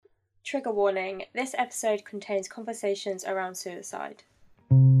Trigger warning, this episode contains conversations around suicide.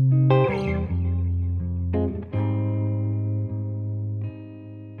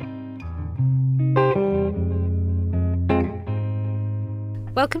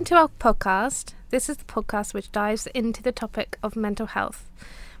 Welcome to our podcast. This is the podcast which dives into the topic of mental health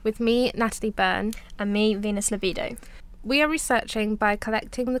with me, Natalie Byrne. And me, Venus Libido. We are researching by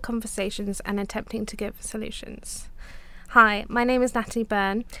collecting the conversations and attempting to give solutions. Hi, my name is Natalie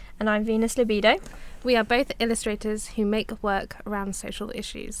Byrne. And I'm Venus Libido. We are both illustrators who make work around social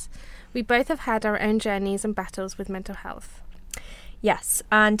issues. We both have had our own journeys and battles with mental health. Yes,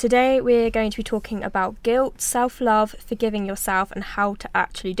 and today we're going to be talking about guilt, self-love, forgiving yourself, and how to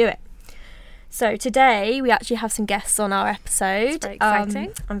actually do it. So today we actually have some guests on our episode. It's very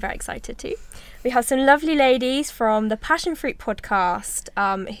exciting. I'm very excited too. We have some lovely ladies from the Passionfruit Podcast,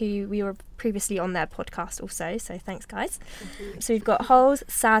 who we were previously on their podcast also, so thanks guys. So we've got Holls,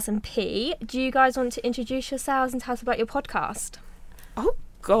 Saz and P. Do you guys want to introduce yourselves and tell us about your podcast? Oh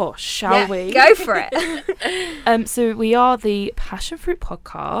gosh, shall we? Go for it. So we are the Passionfruit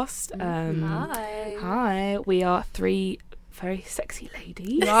Podcast. Hi. We are three very sexy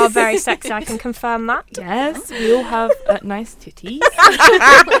ladies. You are very sexy, I can confirm that. Yes, we all have nice titties,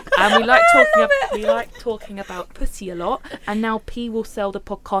 and we like talking about pussy a lot. And now P will sell the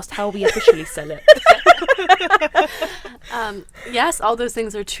podcast how we officially sell it. Yes, all those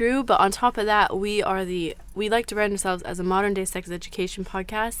things are true, but on top of that, we like to brand ourselves as a modern day sex education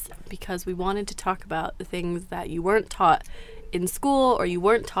podcast because we wanted to talk about the things that you weren't taught in school or you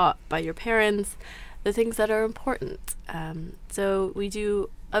weren't taught by your parents, the things that are important. So we do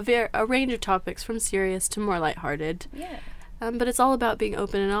a range of topics from serious to more lighthearted. Yeah. But it's all about being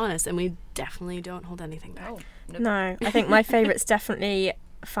open and honest, and we definitely don't hold anything back. No, I think my favourite's definitely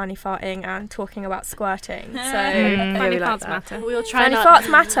fanny farting and talking about squirting. So Funny like parts that. matter. We'll try Fanny not. farts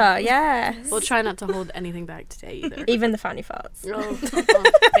matter, yes. We'll try not to hold anything back today either. Even the fanny farts.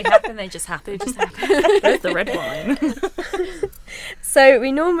 They happen, they just happen. There's the red wine. So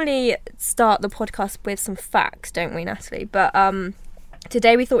we normally start the podcast with some facts, don't we, Natalie? But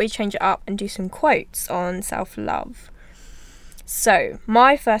today we thought we'd change it up and do some quotes on self-love. So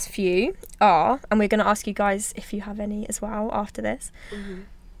my first few are, and we're going to ask you guys if you have any as well after this. Mm-hmm.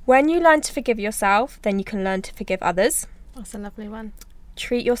 When you learn to forgive yourself, then you can learn to forgive others. That's a lovely one.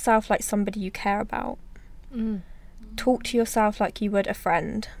 Treat yourself like somebody you care about. Talk to yourself like you would a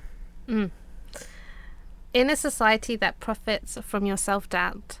friend. In a society that profits from your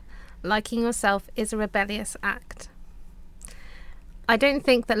self-doubt, liking yourself is a rebellious act. I don't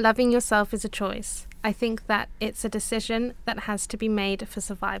think that loving yourself is a choice. I think that it's a decision that has to be made for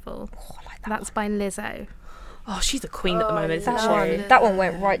survival. Oh, I like that. That's by Lizzo. Oh, she's a queen at the moment, isn't she? That one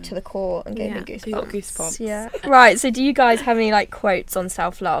went right to the core and gave me goosebumps. You got goosebumps. Yeah. Right, so do you guys have any quotes on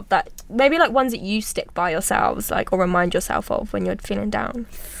self-love that maybe ones that you stick by yourselves or remind yourself of when you're feeling down?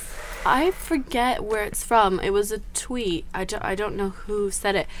 I forget where it's from. It was a tweet. I don't know who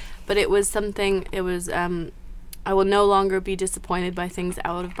said it, but it was something. It was I will no longer be disappointed by things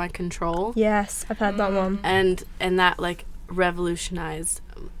out of my control. Yes, I've heard that one. And that revolutionized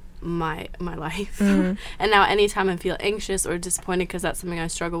my life. And now anytime I feel anxious or disappointed, because that's something I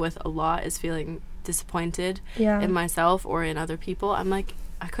struggle with a lot, is feeling disappointed in myself or in other people, I'm like,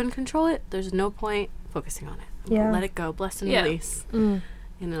 I couldn't control it. There's no point focusing on it. Let it go. Bless and release. You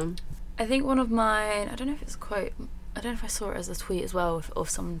know. I think one of mine, I don't know if it's a quote, I don't know if I saw it as a tweet as well, or if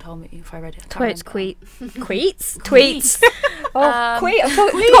someone told me if I read it. Tweets. Tweets? Oh, queet. I've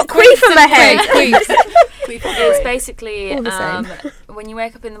got queet from my head. It's basically, all the same. when you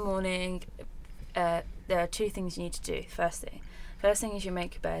wake up in the morning, there are two things you need to do. First thing is you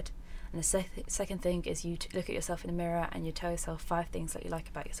make your bed. And the second thing is you look at yourself in the mirror and you tell yourself 5 things that you like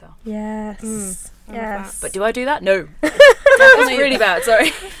about yourself. Yes. Yes. But do I do that? No. That's really bad,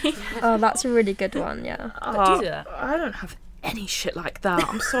 sorry. Oh, that's a really good one, yeah. Do you do that? I don't have any shit like that.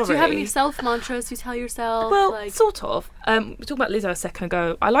 I'm sorry. Do you have any self-mantras you tell yourself? Well, sort of. We were talking about Lizzo a second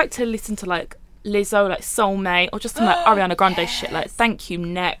ago. I like to listen to Lizzo, Soulmate, or just some Ariana Grande shit, Thank You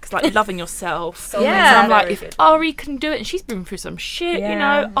Next, loving yourself. Yeah. So I'm if Ari can do it, and she's been through some shit,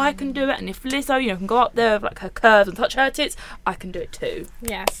 I can do it. And if Lizzo, can go up there with her curves and touch her tits, I can do it too.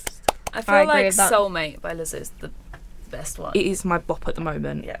 Yes. I feel like Soulmate by Lizzo is the best one. It is my bop at the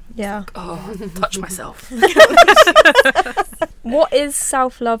moment. Yeah. Oh, touch myself. What is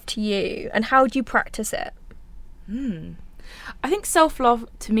self-love to you, and how do you practice it? I think self-love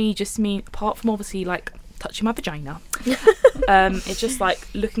to me just means, apart from obviously touching my vagina, it's just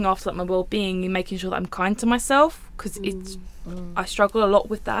looking after my well-being and making sure that I'm kind to myself, because I struggle a lot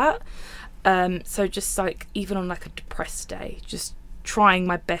with that. So just even on a depressed day, just trying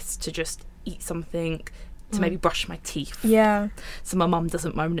my best to just eat something, to maybe brush my teeth. Yeah. So my mum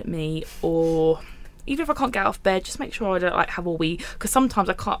doesn't moan at me, or even if I can't get out of bed, just make sure I don't like have a wee, because sometimes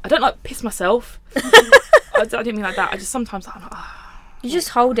I don't like piss myself. I don't mean like that. I just sometimes I'm like, You just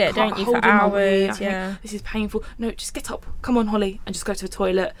hold it, don't you, for hours? Yeah. This is painful. No, just get up. Come on, Holly, and just go to the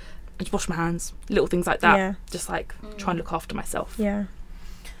toilet and just wash my hands. Little things like that. Yeah. Just like try and look after myself. Yeah.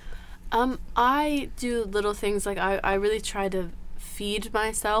 I do little things like I really try to feed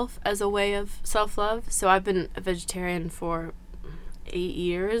myself as a way of self-love. So I've been a vegetarian for 8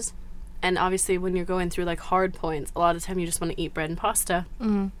 years, and obviously when you're going through like hard points, a lot of the time you just want to eat bread and pasta.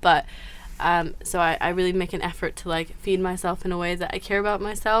 But so I really make an effort to like feed myself in a way that I care about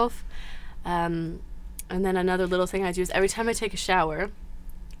myself. And then another little thing I do is every time I take a shower,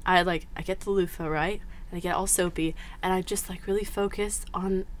 I get the loofah, right, and I get all soapy, and I just like really focus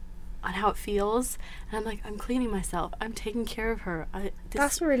on how it feels, and I'm like, I'm cleaning myself, I'm taking care of her.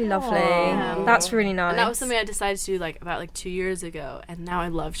 That's really lovely. That's really nice. And that was something I decided to do like about 2 years ago, and now I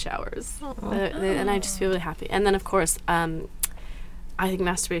love showers. And I just feel really happy. And then of course I think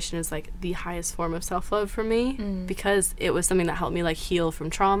masturbation is like the highest form of self-love for me, because it was something that helped me like heal from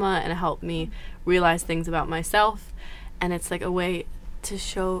trauma, and it helped me realize things about myself, and it's like a way to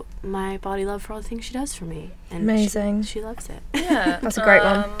show my body love for all the things she does for me. And amazing. She loves it. Yeah. That's a great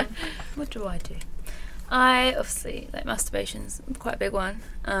one. What do? I obviously, like, masturbation's quite a big one.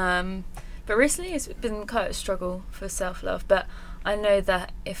 But recently it's been quite a struggle for self-love. But I know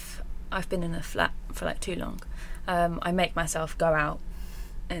that if I've been in a flat for like too long, I make myself go out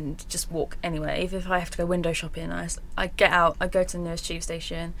and just walk anywhere. Even if I have to go window shopping, I get out, I go to the nearest tube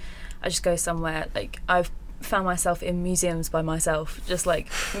station, I just go somewhere. Like, I've found myself in museums by myself, just like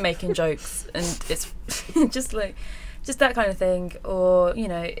making jokes, and it's just that kind of thing. Or, you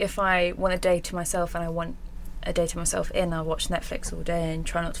know, if I want a day to myself and I want a day to myself I'll watch Netflix all day and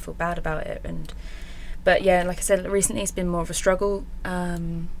try not to feel bad about it. But yeah, like I said, recently it's been more of a struggle,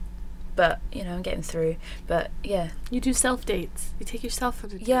 but you know, I'm getting through. But yeah, You do self dates. You take yourself on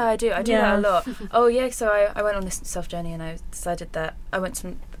a date. yeah, I do that a lot. Oh yeah, so I went on this self journey, and I decided that I went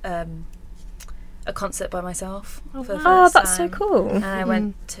to a concert by myself for the first Oh, that's so time. cool. And I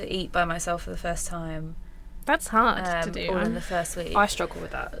went to eat by myself for the first time. That's hard to do. All in the first week. I struggle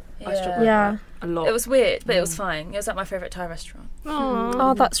with that. I Yeah. struggle with Yeah. that a lot. It was weird, but it was fine. It was at my favourite Thai restaurant.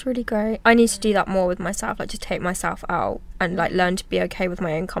 Oh, that's really great. I need to do that more with myself, like just take myself out and like learn to be okay with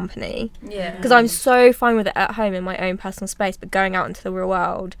my own company. Yeah. Because I'm so fine with it at home in my own personal space, but going out into the real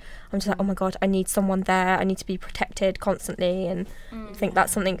world, I'm just like, oh my god, I need someone there. I need to be protected constantly, and I think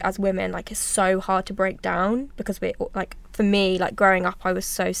that's something as women, like, it's so hard to break down, because we, like, for me, like growing up, I was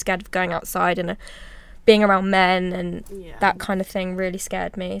so scared of going outside and being around men, and that kind of thing really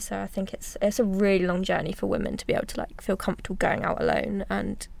scared me. So I think it's a really long journey for women to be able to like feel comfortable going out alone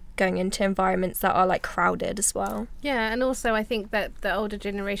and going into environments that are like crowded as well. Yeah, and also I think that the older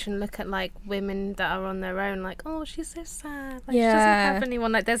generation look at like women that are on their own, like, oh, she's so sad, like she doesn't have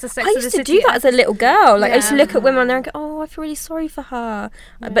anyone. Like, there's a Sex I and the used to City do that as a little girl. Like, I used to Yeah. look at women on there and go, oh, I feel really sorry for her.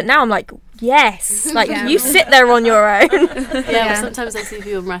 But now I'm like, yes, like you sit there on your own. But sometimes I see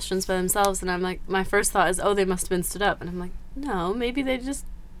people in restaurants by themselves, and I'm like, my first thought is, oh, they must have been stood up, and I'm like, no, maybe they just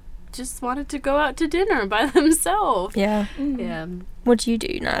wanted to go out to dinner by themselves. Yeah. Yeah. What do you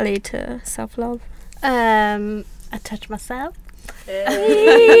do, Natalie, to self-love? I touch myself.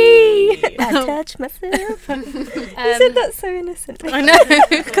 I touch myself. You said that so innocently. I know,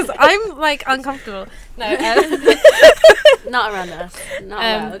 because I'm like uncomfortable. No, Not around us. Not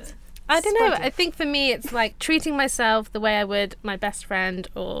allowed. I don't know. I think for me, it's like treating myself the way I would my best friend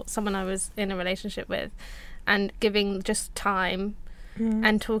or someone I was in a relationship with, and giving just time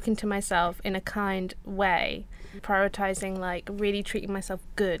and talking to myself in a kind way, prioritizing like really treating myself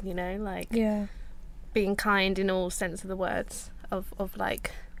good, you know, like being kind in all sense of the words, of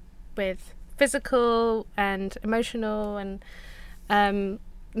like with physical and emotional and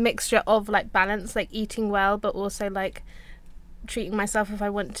mixture of like balance, like eating well but also like treating myself if I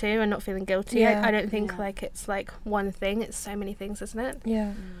want to and not feeling guilty. I don't think like it's like one thing, it's so many things, isn't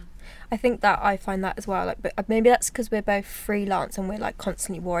it? I think that I find that as well, like, but maybe that's because we're both freelance and we're like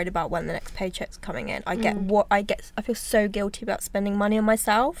constantly worried about when the next paycheck's coming in. I feel so guilty about spending money on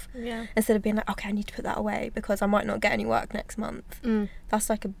myself instead of being like, okay, I need to put that away because I might not get any work next month. That's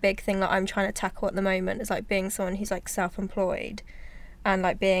like a big thing that I'm trying to tackle at the moment, is like being someone who's like self-employed and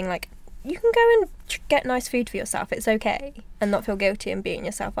like being like, you can go and get nice food for yourself, it's okay, and not feel guilty and beating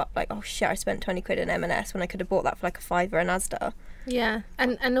yourself up like, oh shit, I spent 20 quid in M&S when I could have bought that for like a £5 in Asda. Yeah,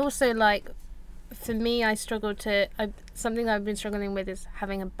 and also like for me, something I've been struggling with is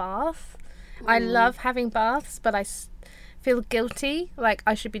having a bath. I love having baths, but feel guilty, like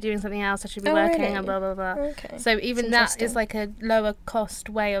I should be doing something else, I should be working, really? and blah blah blah. Okay. So even That's that is like a lower cost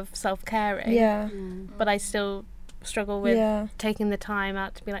way of self-caring. Yeah. But I still struggle with Yeah. taking the time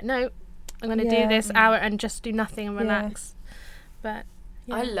out to be like, no, I'm going to Yeah. do this hour and just do nothing and Yeah. relax. But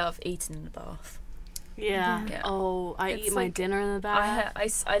yeah. I love eating in the bath. Yeah. Yeah. Oh, I It's eat my like- dinner in the bath.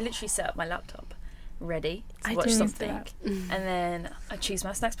 I literally set up my laptop ready to I watch do something, that. and then I choose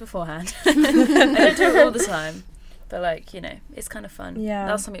my snacks beforehand. I don't do it all the time, but like, you know, it's kind of fun. Yeah.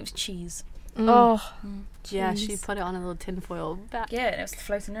 Last time it was cheese. Mm. Oh, Yeah, she Jeez. put it on a little tinfoil bag. Yeah, and it was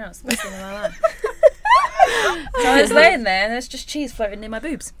floating around. It's the best thing in my life. So I was laying there, and there's just cheese floating near my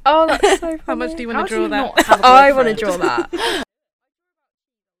boobs. oh, that's so funny. How much do you How want do to draw you that? not have a I want to boyfriend? draw that.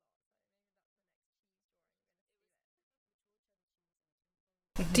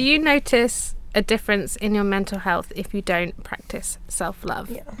 Do you notice a difference in your mental health if you don't practice self-love?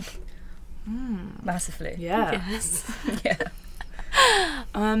 Yeah. Massively. Yeah. Yes. Yeah.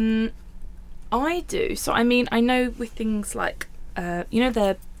 I do. So I mean, I know with things like, you know,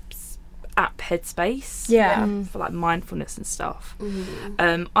 the app Headspace. Yeah. For like mindfulness and stuff.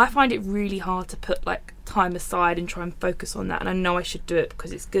 Mhm. I find it really hard to put like time aside and try and focus on that. And I know I should do it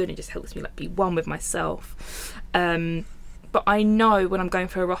because it's good and it just helps me like be one with myself. But I know when I'm going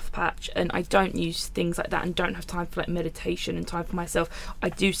through a rough patch and I don't use things like that and don't have time for like meditation and time for myself, I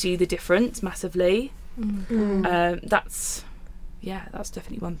do see the difference massively. That's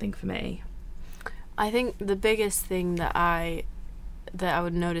definitely one thing for me. I think the biggest thing that I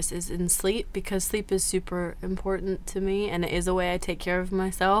would notice is in sleep, because sleep is super important to me and it is a way I take care of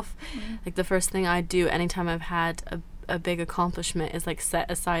myself. Like the first thing I do anytime I've had a big accomplishment is like set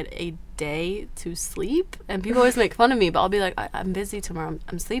aside a day to sleep, and people always make fun of me, but I'll be like, I'm busy tomorrow,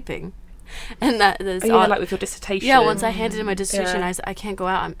 I'm sleeping. And that is like with your dissertation. yeah, once I handed in my dissertation, Yeah. I said, I can't go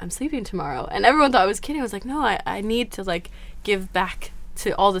out, I'm sleeping tomorrow. And everyone thought I was kidding. I was like, no, I need to like give back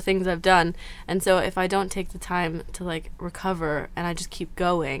to all the things I've done. And so if I don't take the time to like recover and I just keep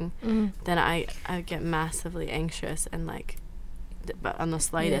going, then I get massively anxious and like but on the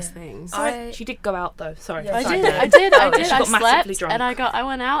slightest things. She did go out though. Sorry. Yeah, I Sorry, did. no. I did. Oh, she I got massively slept drunk. and I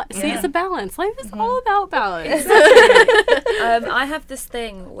went out. See, Yeah. it's a balance. Life is all about balance. I have this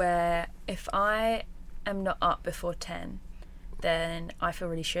thing where if I am not up before 10, then I feel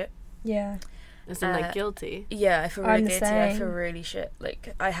really shit. Yeah. Isn't like guilty? Yeah, I feel I'm really the guilty. I same. feel really shit.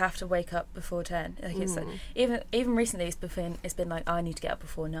 Like I have to wake up before 10. Like it's like, even recently it's been like I need to get up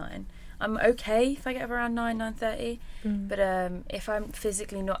before 9. I'm okay if I get up around 9:30, but if I'm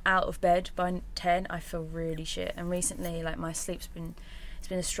physically not out of bed by 10, I feel really shit. And recently, like my sleep's been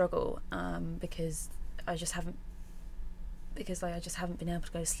a struggle because I just haven't been able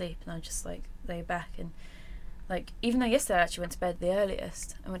to go to sleep, and I just like lay back and like even though yesterday I actually went to bed the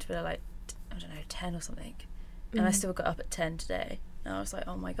earliest, I went to bed at like I don't know 10 or something, and I still got up at 10 today, and I was like,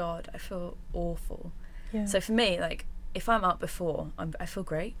 oh my god, I feel awful. Yeah. So for me, like if I'm up before, I feel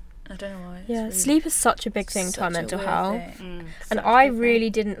great. I don't know why. It's Yeah, really sleep is such a big thing to such our a mental weird health. thing. And Such a I big thing. really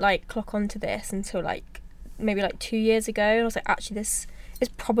didn't like clock onto this until like maybe like 2 years ago. And I was like, actually, this is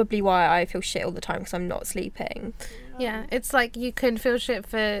probably why I feel shit all the time, because I'm not sleeping. Yeah, it's like you can feel shit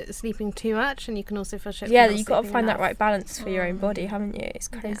for sleeping too much, and you can also feel shit Yeah, for not you've got to sleeping find that enough. right balance for your own body, haven't you? It's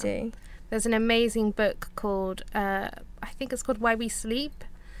crazy. There's an amazing book called, I think it's called Why We Sleep,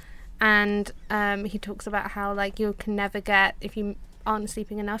 and he talks about how like you can never get, if you aren't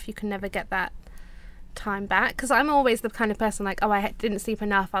sleeping enough, you can never get that time back. Because I'm always the kind of person like, oh, I didn't sleep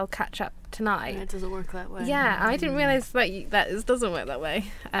enough, I'll catch up tonight. It doesn't work that way. Yeah, I didn't realise that it doesn't work that way.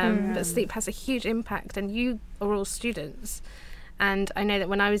 But sleep has a huge impact, and you are all students. And I know that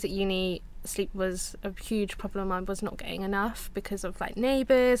when I was at uni, sleep was a huge problem. I was not getting enough because of like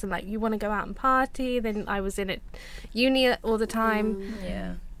neighbours and like you want to go out and party. Then I was in at uni all the time.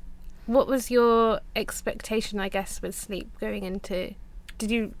 Yeah. What was your expectation, I guess, with sleep going into?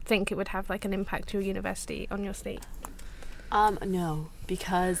 Did you think it would have like an impact to your university on your sleep? No,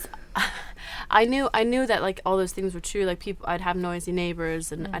 because I knew that like all those things were true. Like I'd have noisy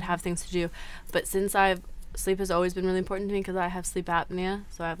neighbors and I'd have things to do. But since sleep has always been really important to me, because I have sleep apnea,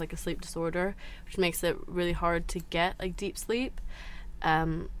 so I have like a sleep disorder, which makes it really hard to get like deep sleep.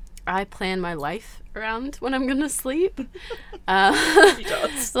 I plan my life around when I'm gonna sleep.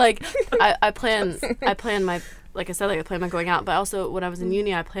 Like I plan my, like I said, like I plan my going out, but also when I was in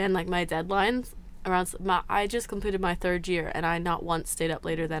uni, I planned like my deadlines around. I just completed my 3rd year, and I not once stayed up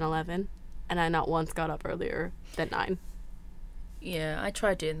later than 11, and I not once got up earlier than 9. Yeah, I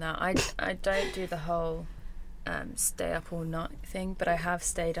tried doing that. I don't do the whole stay up all night thing, but I have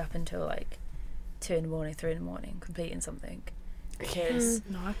stayed up until like 2 in the morning, 3 in the morning, completing something. because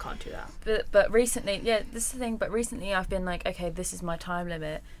No, I can't do that. but recently, this is the thing, but recently I've been like, okay, this is my time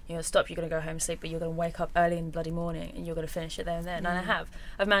limit. Stop, you're going to go home and sleep, but you're going to wake up early in the bloody morning and you're going to finish it there and then. And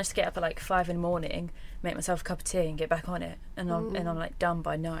I've managed to get up at like 5 in the morning, make myself a cup of tea and get back on it, and I'm like done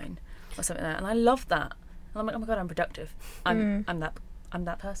by 9 or something like that. And I love that. And I'm like, oh my god, I'm productive. I'm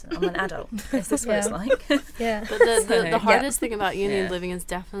that person. I'm an adult. Is this what it's like? Yeah. But the hardest thing about uni living is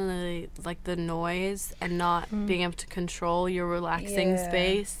definitely like the noise and not being able to control your relaxing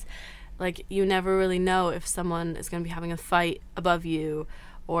space. Like, you never really know if someone is going to be having a fight above you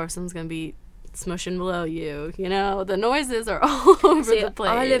or if someone's going to be smushing below you. The noises are all over the place.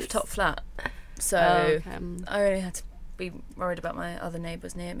 I live top flat, so I only had to be worried about my other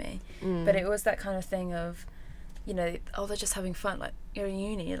neighbours near me. But it was that kind of thing of, they're just having fun. Like, you're in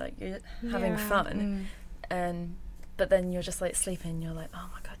uni, like, you're having fun. But then you're just like sleeping, you're like, oh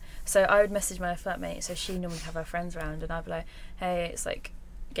my god. So I would message my flatmate, so she normally have her friends around, and I'd be like, hey, it's like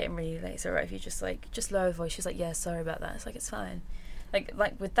getting really late, so right if you just lower voice. She's like, yeah, sorry about that. It's like, it's fine.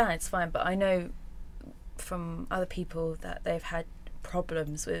 Like with that, it's fine. But I know from other people that they've had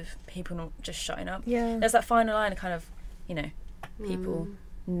problems with people not just shutting up. Yeah. There's that final line of kind of, people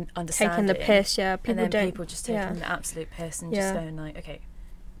understanding. Taking the piss, people and then don't. People just taking the absolute piss and just going like, okay,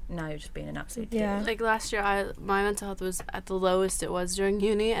 now you're just being an absolute dick. Like last year, my mental health was at the lowest it was during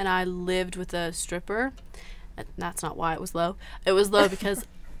uni, and I lived with a stripper. That's not why it was low. It was low because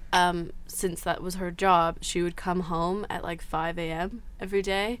since that was her job, she would come home at like 5 a.m. every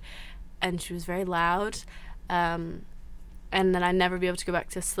day, and she was very loud, and then I'd never be able to go back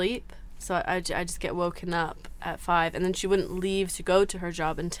to sleep. So I just get woken up at 5, and then she wouldn't leave to go to her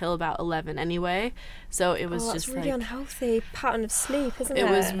job until about 11 anyway. So it was just really unhealthy pattern of sleep, isn't it? It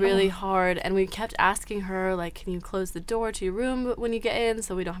was really hard, and we kept asking her, like, can you close the door to your room when you get in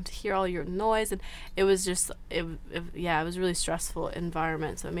so we don't have to hear all your noise? And it was just, it was a really stressful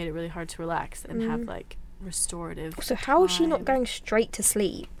environment, so it made it really hard to relax and have, like, restorative So how is she not going straight to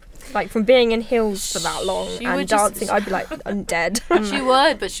sleep? Like, from being in heels for that long and dancing, I'd be like, I'm dead. She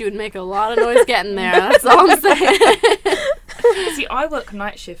would, but she would make a lot of noise getting there. That's all I'm saying. See, I work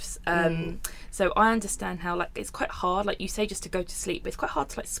night shifts, so I understand how, like, it's quite hard, like you say, just to go to sleep, but it's quite hard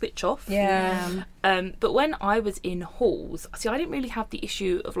to, like, switch off. Yeah. But when I was in halls, see, I didn't really have the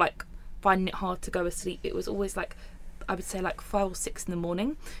issue of, like, finding it hard to go asleep. It was always, like, I would say like 5 or 6 in the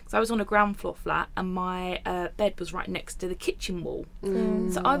morning, because I was on a ground floor flat and my bed was right next to the kitchen wall.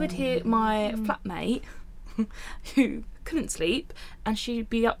 So I would hear my flatmate who couldn't sleep, and she'd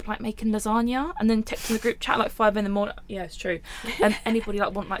be up like making lasagna and then texting the group chat like 5 in the morning. Yeah, it's true. Anybody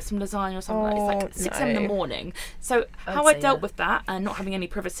like want like some lasagna or something? It's like 6 in the morning. So how I dealt with that and not having any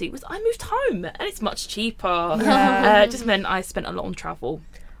privacy was I moved home, and it's much cheaper. Just meant I spent a lot on travel.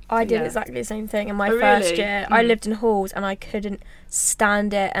 I did exactly the same thing in my first year. I lived in halls and I couldn't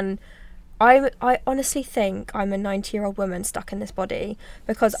stand it, and I honestly think I'm a 90-year-old woman stuck in this body,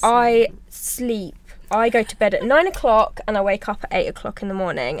 because I go to bed at 9 o'clock and I wake up at 8 o'clock in the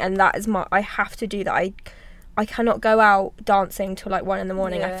morning, and that is I have to do that. I cannot go out dancing till like 1 in the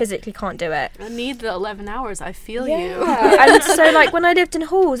morning. I physically can't do it. I need the 11 hours. I feel you. And so like when I lived in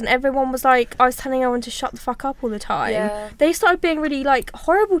halls and everyone was like, I was telling everyone to shut the fuck up all the time, they started being really like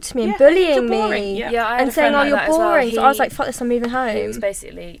horrible to me and bullying me and saying, oh, you're boring. So I was like, fuck this, I'm moving home. He was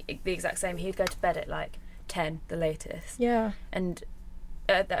basically the exact same. He'd go to bed at like 10, the latest. Yeah. And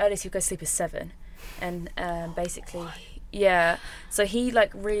the earliest he'd go to sleep is 7. And basically... Yeah, so he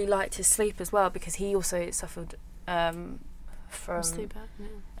like really liked his sleep as well, because he also suffered from sleep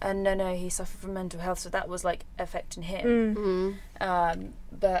apnea. No, he suffered from mental health, so that was like affecting him.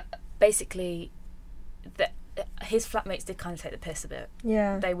 But basically, his flatmates did kind of take the piss a bit.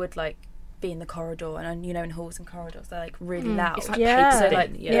 Yeah, they would like be in the corridor, and in halls and corridors they're like really loud. It's like so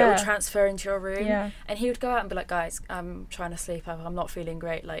like it would transfer into your room. And he would go out and be like, guys, I'm trying to sleep, I'm not feeling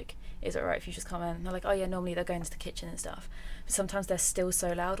great, like, is it alright if you just come in? And they're like, oh yeah, normally they're going to the kitchen and stuff, but sometimes they're still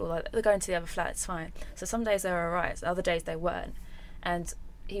so loud, or like they're going to the other flat, it's fine. So some days they were alright, so other days they weren't. And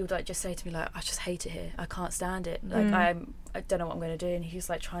he would like just say to me like, I just hate it here, I can't stand it, like I don't know what I'm going to do. And he was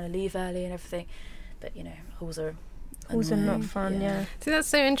like trying to leave early and everything, but halls are not fun. So that's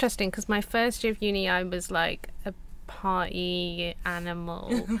so interesting, because my first year of uni I was like a party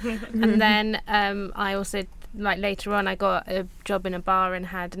animal. And then I also, like, later on I got a job in a bar and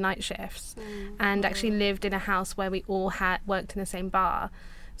had night shifts, and actually lived in a house where we all had worked in the same bar.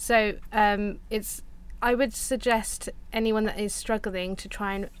 So I would suggest anyone that is struggling to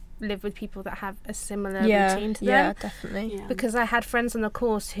try and live with people that have a similar routine to them. Yeah, definitely. Because I had friends on the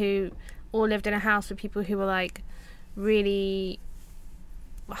course who all lived in a house with people who were like really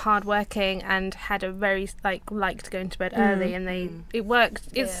hardworking and had a very liked going to bed early, and it worked.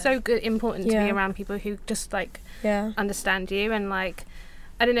 It's so good, important to be around people who just understand you, and I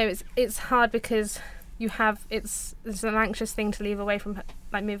don't know. It's hard because it's an anxious thing to move away from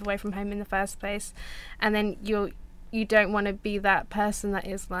home in the first place, and then you don't want to be that person that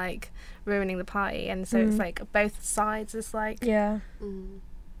is ruining the party, and so it's both sides is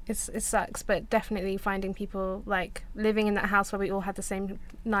it sucks, but definitely finding people living in that house where we all had the same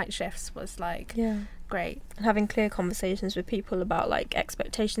night shifts was great. And having clear conversations with people about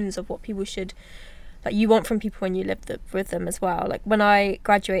expectations of what people should you want from people when you live with them as well. When I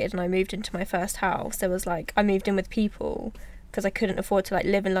graduated and I moved into my first house, there was I moved in with people because I couldn't afford to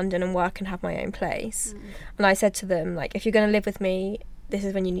live in London and work and have my own place. And I said to them if you're going to live with me, this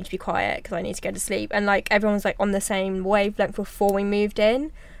is when you need to be quiet because I need to go to sleep. And everyone was on the same wavelength before we moved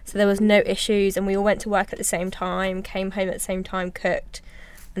in, so there was no issues, and we all went to work at the same time, came home at the same time, cooked,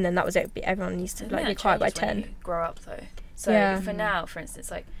 and then that was it. Everyone needs to be quiet by 10. You grow up though. So for now, for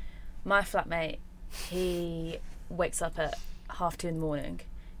instance, my flatmate, he wakes up at 2:30 in the morning.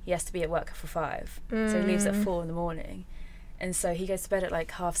 He has to be at work for 5, so he leaves at 4 in the morning, and so he goes to bed at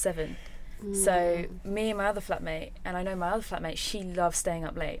 7:30. So me and my other flatmate, and I know my other flatmate, she loves staying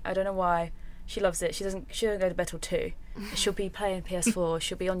up late. I don't know why. She loves it. She doesn't go to bed till 2. She'll be playing PS4.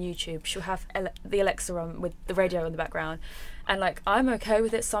 She'll be on YouTube. She'll have the Alexa on with the radio in the background, and I'm okay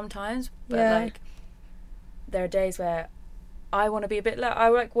with it sometimes. But there are days where I want to be a bit loud. I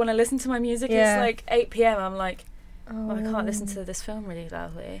want to listen to my music. It's 8 p.m. I'm I can't listen to this film really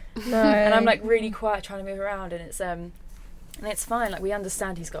loudly. No. And I'm really quiet, trying to move around, and it's fine. We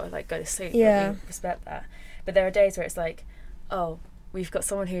understand he's got to go to sleep. Yeah. We respect that. But there are days where it's oh, we've got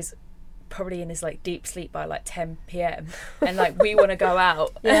someone who's probably in his deep sleep by 10 p.m. and we want to go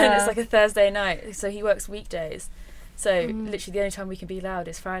out, and it's a Thursday night. So he works weekdays. So literally the only time we can be loud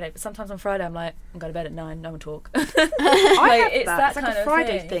is Friday. But sometimes on Friday I'm I'm going to bed at 9. No one talk. I have it's that. It's kind a of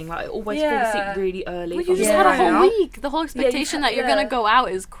Friday thing. I always fall asleep really early. Well, you just had a whole week. The whole expectation that you're gonna go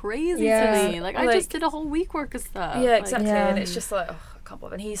out is crazy to me. I just did a whole week worth of stuff. Yeah, exactly. And it's just I can't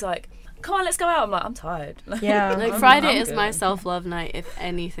bother. And he's come on, let's go out. I'm I'm tired. Friday is my self-love night, if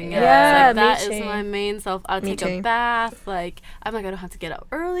anything else. That is my main self. I'll take a bath. I'm I don't have to get up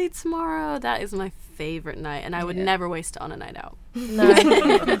early tomorrow. That is my favorite night, and I would never waste it on a night out. No.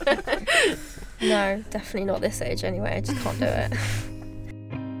 No, definitely not this age anyway. I just can't do it.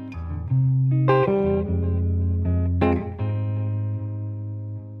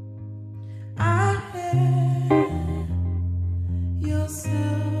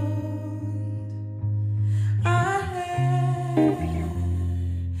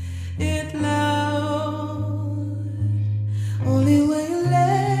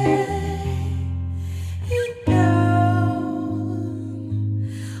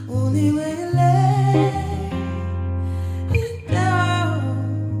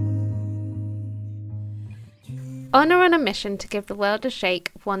 On are on a mission to give the world a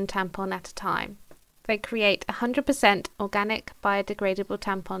shake, one tampon at a time. They create 100% organic, biodegradable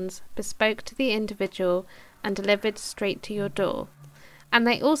tampons, bespoke to the individual and delivered straight to your door. And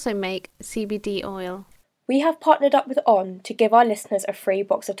they also make CBD oil. We have partnered up with On to give our listeners a free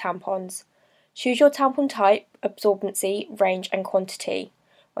box of tampons. Choose your tampon type, absorbency, range and quantity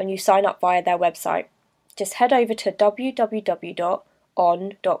when you sign up via their website. Just head over to www.on.co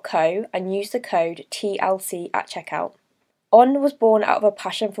and use the code TLC at checkout. On was born out of a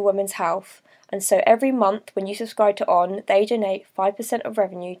passion for women's health, and so every month when you subscribe to On, they donate 5% of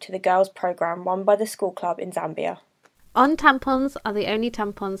revenue to the girls' programme run by the school club in Zambia. On tampons are the only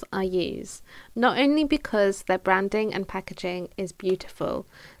tampons I use, not only because their branding and packaging is beautiful,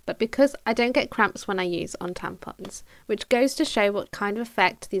 but because I don't get cramps when I use On tampons, which goes to show what kind of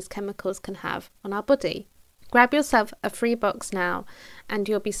effect these chemicals can have on our body. Grab yourself a free box now and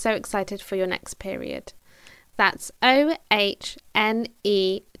you'll be so excited for your next period. That's ohne.co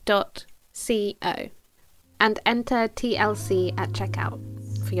and enter TLC at checkout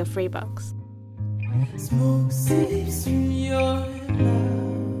for your free box. Smoke seeps from your mouth.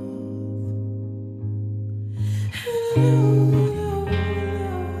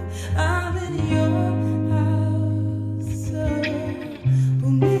 I'm in your house, so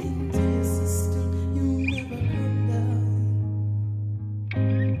pull me into your system. You'll never come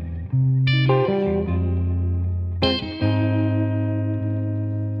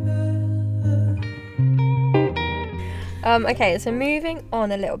down. Okay, so moving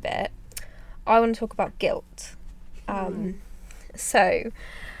on a little bit, I want to talk about guilt. So,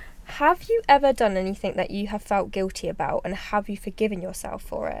 have you ever done anything that you have felt guilty about, and have you forgiven yourself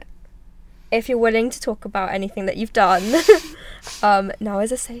for it? if you're willing to talk about anything that you've done, now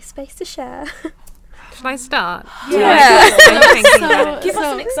is a safe space to share. Shall I start? Yeah. Give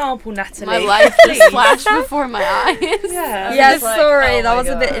us an example, Natalie. My life just flashed before my eyes. Yeah. Yes, like, sorry, oh that my was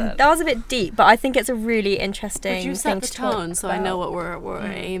a bit God. that was a bit deep, but I think it's a really interesting But you thing set the to talk tone, so I know what we're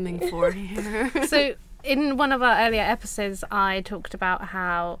aiming for here. So in one of our earlier episodes, I talked about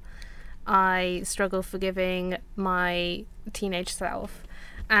how I struggle forgiving my teenage self,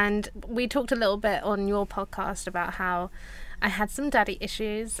 and we talked a little bit on your podcast about how I had some daddy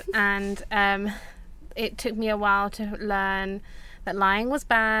issues, and it took me a while to learn that lying was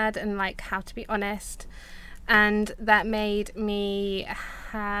bad and like how to be honest, and that made me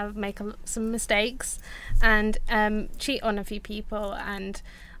make some mistakes and cheat on a few people, and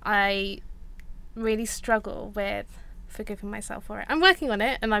I really struggle with forgiving myself for it. I'm working on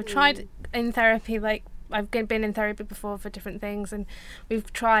it, and I've tried in therapy, like I've been in therapy before for different things, and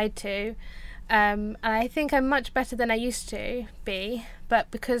we've tried to and I think I'm much better than I used to be,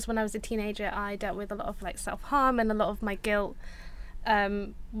 but because when I was a teenager I dealt with a lot of like self-harm, and a lot of my guilt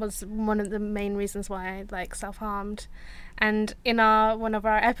was one of the main reasons why I like self-harmed. And in one of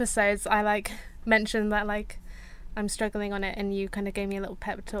our episodes I like mentioned that like I'm struggling on it, and you kind of gave me a little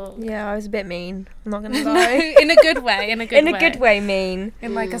pep talk. Yeah, I was a bit mean, I'm not gonna lie. In a good way, in a good way mean.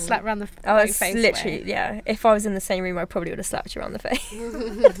 in like a slap around the I was face literally way. yeah, if I was in the same room I probably would have slapped you around the face.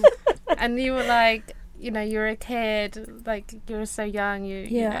 And you were like, you know, you're a kid, like you're so young,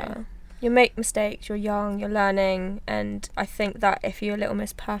 you know. You make mistakes, you're young, you're learning, and I think that if you're a little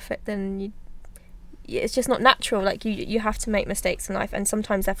miss perfect, then it's just not natural. Like you have to make mistakes in life, and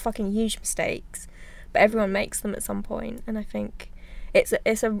sometimes they're fucking huge mistakes, but everyone makes them at some point. And I think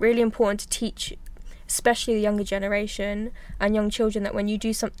it's a really important to teach, especially the younger generation and young children, that when you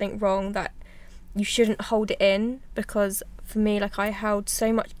do something wrong, that you shouldn't hold it in. Because for me, like, I held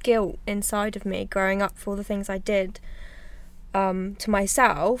so much guilt inside of me growing up for all the things I did to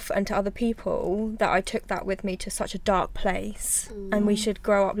myself and to other people, that I took that with me to such a dark place. And we should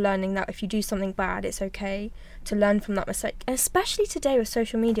grow up learning that if you do something bad, it's okay to learn from that mistake. And especially today with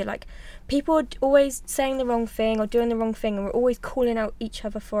social media, like, people are always saying the wrong thing or doing the wrong thing, and we're always calling out each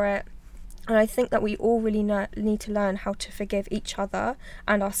other for it. And I think that we all really need to learn how to forgive each other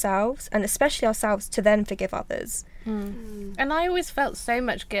and ourselves, and especially ourselves, to then forgive others. And I always felt so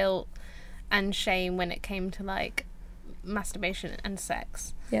much guilt and shame when it came to like masturbation and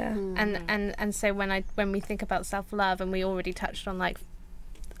sex. Yeah. And so when we think about self-love, and we already touched on like,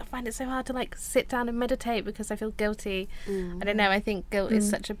 I find it so hard to like sit down and meditate because I feel guilty. I don't know, I think guilt is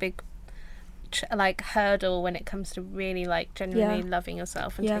such a big like hurdle when it comes to really like genuinely loving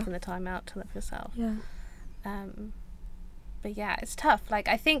yourself and taking the time out to love yourself. But yeah, it's tough. Like,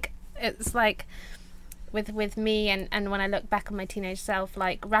 I think it's like with me, and when I look back on my teenage self,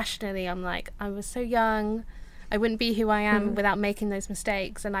 like rationally I'm like, I was so young, I wouldn't be who I am without making those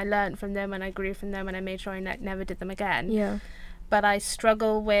mistakes, and I learned from them and I grew from them, and I made sure I never did them again. But I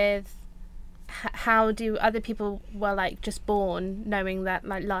struggle with how do other people were like just born knowing that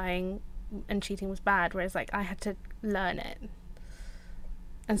like lying and cheating was bad, whereas like I had to learn it,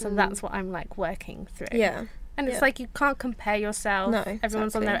 and so that's what I'm like working through. And it's like, you can't compare yourself. No,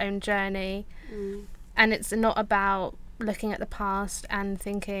 everyone's on their own journey, and it's not about looking at the past and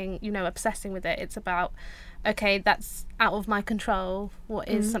thinking, you know, obsessing with it. It's about, okay, that's out of my control. What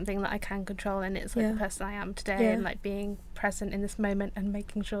is something that I can control? And it's like the person I am today, and like being present in this moment and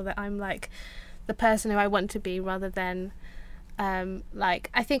making sure that I'm like the person who I want to be, rather than like,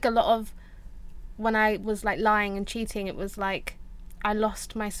 I think a lot of when I was like lying and cheating, it was like I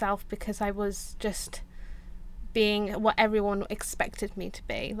lost myself because I was just being what everyone expected me to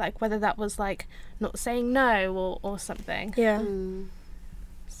be, like whether that was like not saying no or something.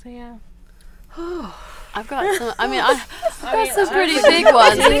 So yeah. I've got some. I mean, I've got some pretty big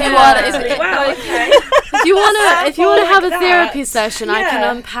ones. If you want to have a therapy session, I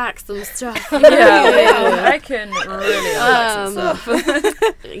can unpack some stuff. I can really unpack some stuff.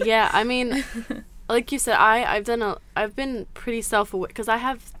 Yeah, I mean, like you said, I've been pretty self-aware because I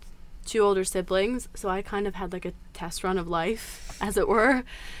have 2 older siblings, so I kind of had like a test run of life, as it were.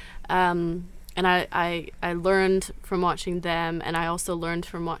 And I learned from watching them, and I also learned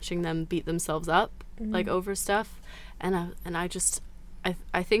from watching them beat themselves up like over stuff, and I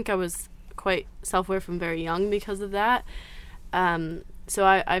think I was quite self-aware from very young because of that. So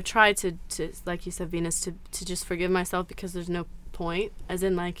I've tried to like you said, Venus, to just forgive myself, because there's no point, as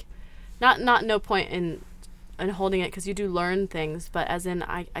in like not no point in holding it, because you do learn things, but as in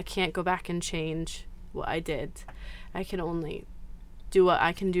I can't go back and change what I did. I can only do what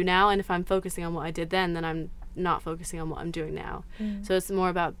I can do now, and if I'm focusing on what I did then I'm not focusing on what I'm doing now. So it's more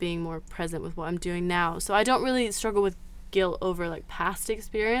about being more present with what I'm doing now. So I don't really struggle with guilt over like past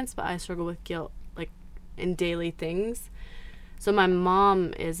experience, but I struggle with guilt like in daily things. So my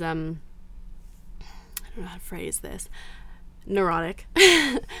mom is I don't know how to phrase this, neurotic.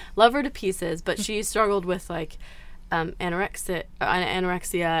 Love her to pieces, but she struggled with like anorexia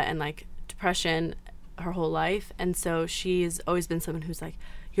and like depression her whole life, and so she's always been someone who's like,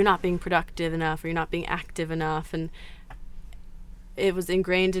 you're not being productive enough, or you're not being active enough, and it was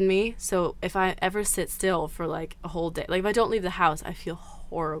ingrained in me. So if I ever sit still for like a whole day, like if I don't leave the house, I feel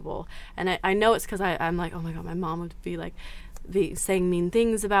horrible. And I know it's because I'm like, oh my god, my mom would be like saying mean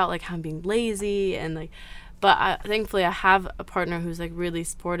things about like how I'm being lazy, and like, but thankfully I have a partner who's like really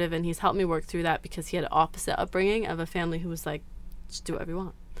supportive, and he's helped me work through that, because he had an opposite upbringing of a family who was like, just do whatever you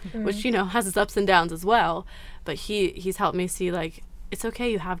want, which, you know, has its ups and downs as well. But he's helped me see like, it's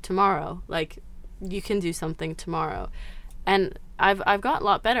okay, you have tomorrow, like you can do something tomorrow. And I've got a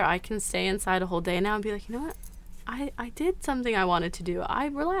lot better. I can stay inside a whole day now and be like, you know what, I did something I wanted to do, I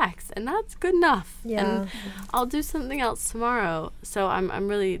relaxed, and that's good enough. And I'll do something else tomorrow. So I'm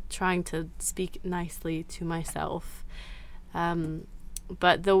really trying to speak nicely to myself.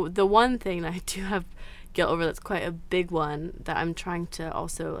 But the one thing that I do have guilt over, that's quite a big one, that I'm trying to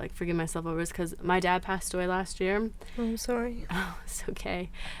also like forgive myself over, is because my dad passed away last year. I'm sorry. Oh, it's okay.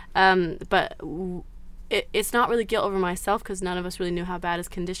 But it's not really guilt over myself, because none of us really knew how bad his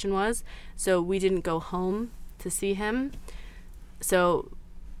condition was, so we didn't go home to see him. So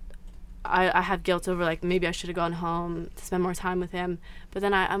I have guilt over like, maybe I should have gone home to spend more time with him. But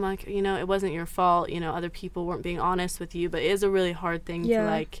then I'm like, you know, it wasn't your fault, you know, other people weren't being honest with you. But it is a really hard thing to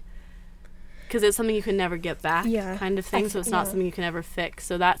like, because it's something you can never get back, kind of thing. So it's not something you can ever fix.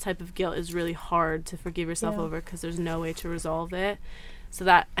 So that type of guilt is really hard to forgive yourself over, because there's no way to resolve it. So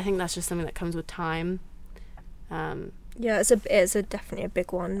that, I think that's just something that comes with time. It's definitely a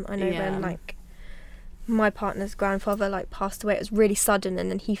big one. I know when like my partner's grandfather like passed away, it was really sudden, and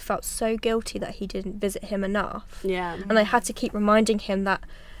then he felt so guilty that he didn't visit him enough. And I had to keep reminding him that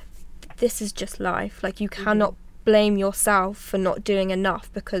this is just life. Like, you cannot blame yourself for not doing enough,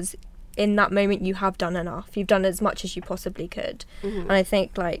 because in that moment you have done enough. You've done as much as you possibly could. And I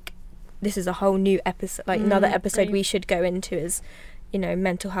think like this is a whole new episode, like another episode we should go into, is, you know,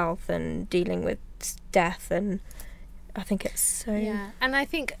 mental health and dealing with death. And I think it's so and I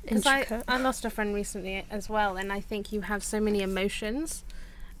think, because I lost a friend recently as well, and I think you have so many emotions,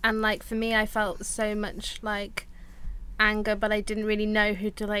 and like for me I felt so much like anger, but I didn't really know who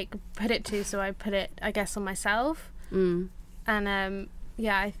to like put it to, so I put it, I guess, on myself. And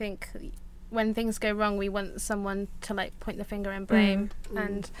I think when things go wrong, we want someone to like point the finger and blame.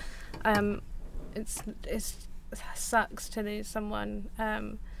 And it sucks to lose someone,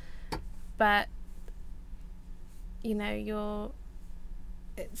 but you know,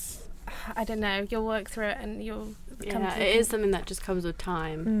 I don't know, you'll work through it, and you'll it is something that just comes with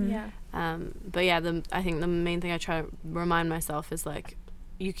time. But I think the main thing I try to remind myself is like,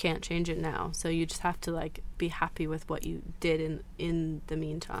 you can't change it now, so you just have to like be happy with what you did in the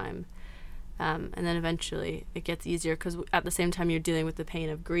meantime. And then eventually it gets easier, because at the same time you're dealing with the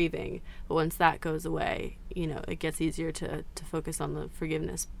pain of grieving, but once that goes away, you know, it gets easier to focus on the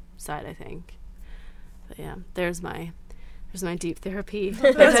forgiveness side, I think. But yeah, there's my deep therapy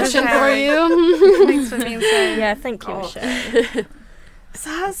session for you. Thanks for being so thank you, Michelle.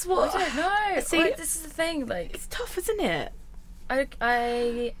 Saz, what? I don't know. See, this is the thing, like, it's tough, isn't it?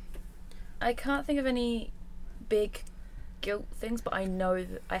 I can't think of any big guilt things, but I know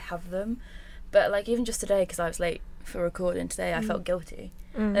that I have them. But like, even just today, because I was late for recording today, I felt guilty.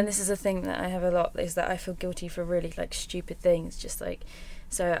 And this is a thing that I have a lot, is that I feel guilty for really like stupid things. Just like,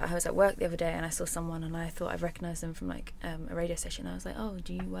 so I was at work the other day and I saw someone, and I thought I recognised them from like a radio station. I was like, oh,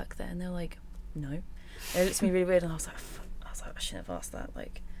 do you work there? And they're like, no. They looked at me really weird, and I was like, I shouldn't have asked that.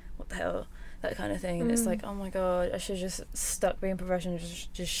 Like, what the hell? That kind of thing. And it's like, oh my god, I should have just stuck being professional,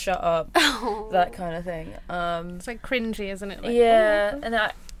 just shut up. That kind of thing. It's like cringy, isn't it? Like,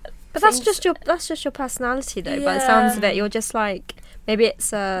 and but that's just your personality, though. By the sounds of it, you're just like, maybe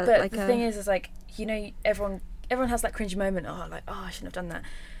it's but like the thing is like, you know, everyone has that cringy moment. Oh, I shouldn't have done that.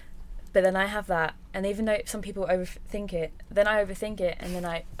 But then I have that, and even though some people overthink it, then I overthink it, and then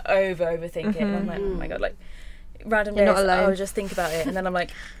I overthink it, and I'm like, oh my god, like random days I'll just think about it, and then I'm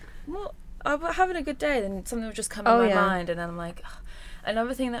like, what? I'm having a good day, then something will just come in my mind, and then I'm like, oh.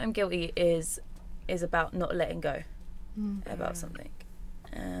 Another thing that I'm guilty is about not letting go about something.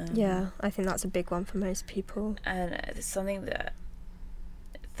 I think that's a big one for most people, and it's something that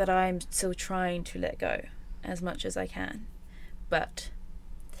I'm still trying to let go as much as I can, but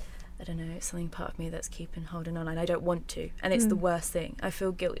I don't know, something part of me that's keeping holding on, and I don't want to, and it's the worst thing. I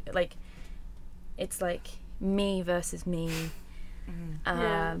feel guilty, like it's like me versus me,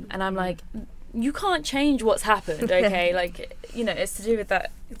 and I'm like, you can't change what's happened, okay? Like, you know, it's to do with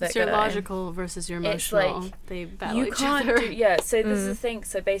that It's your guy. logical versus your emotional. Like, they battle you each can't other. so this is the thing.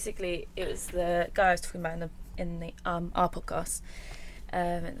 So basically it was the guy I was talking about in the our podcast,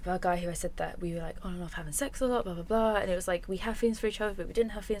 the guy who I said that we were like on and off having sex a lot, blah blah blah, and it was like we have feelings for each other but we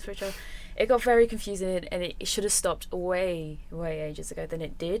didn't have feelings for each other. It got very confusing, and it should have stopped way ages ago than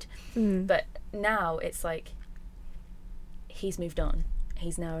it did. But now it's like he's moved on,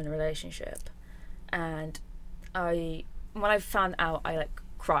 he's now in a relationship, and when I found out, I like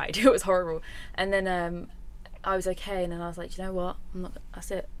cried. It was horrible. And then I was okay, and then I was like, you know what, I'm not,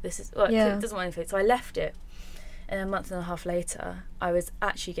 that's it, this is it doesn't want anything, so I left it. And a month and a half later, I was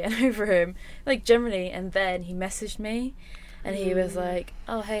actually getting over him, like generally, and then he messaged me and he was like,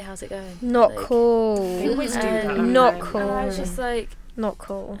 oh hey, how's it going? Not like, cool. They always do that. Not and cool. I was just like, Not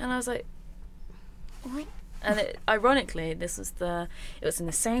cool. and I was like, what? And ironically, it was in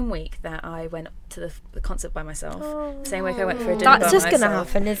the same week that I went to the concert by myself. Same week I went for a dinner by That's just myself. gonna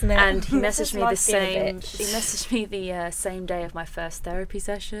happen, isn't it? And he messaged me Life the being a same. bitch. He messaged me the same day of my first therapy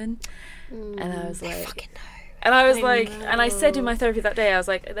session, and I was like, and I said in my therapy that day, I was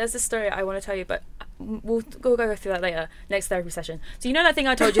like, "There's this story I want to tell you, but we'll go through that later, next therapy session." So you know that thing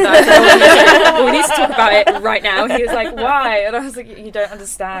I told you that I said, well, we need to talk about it right now. He was like, "Why?" And I was like, "You don't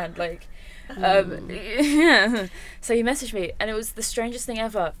understand, like." Yeah. So he messaged me, and it was the strangest thing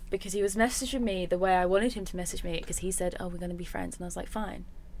ever, because he was messaging me the way I wanted him to message me, because he said, oh, we're going to be friends, and I was like, fine,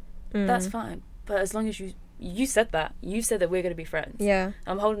 that's fine, but as long as you said that we're going to be friends,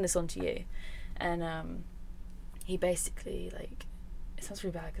 I'm holding this on to you. And he basically, like, it sounds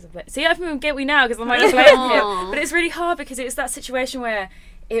really bad because I'm like, see, I feel guilty now because I'm like blaming him, but it's really hard because it's that situation where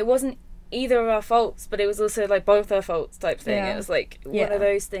it wasn't either of our faults, but it was also like both our faults type thing. It was like one of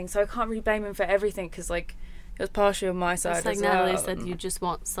those things, so I can't really blame him for everything, because like it was partially on my side. It's like as Natalie well. said, you just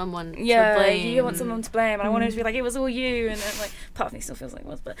want someone to Yeah, blame. you want someone to blame, and I wanted to be like, it was all you, and then like part of me still feels like it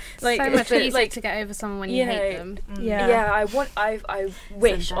was, but like so much but, easier like, to get over someone when you hate them. I wish,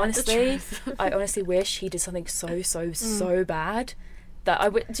 Isn't that honestly, the I honestly wish he did something so bad that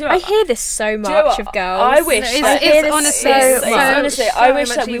I hear this so much do you know what? of girls. I wish. It's honestly honestly, I wish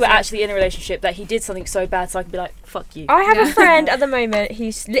much that we were easier. actually in a relationship, that he did something so bad so I could be like, fuck you. I have a friend at the moment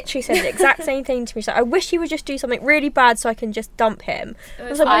who's literally said the exact same thing to me. She's like, I wish he would just do something really bad so I can just dump him. I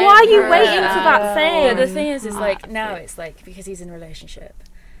was like, I why are you heard waiting for that. that thing? Yeah, the thing is like now it's like, because he's in a relationship,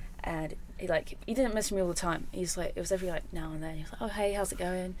 and he didn't message me all the time. He's like, it was every like now and then. He was like, oh hey, how's it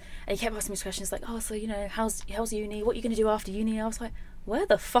going? And he kept asking me questions like, oh, so you know, how's uni? What are you gonna do after uni? And I was like, where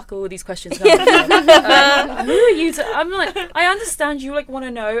the fuck are all these questions coming from? Who are you I'm like, I understand you like want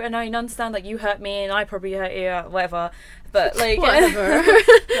to know, and I understand like you hurt me and I probably hurt you, whatever, but like Whatever.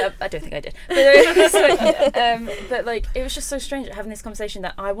 I don't think I did, but it was like, but like it was just so strange having this conversation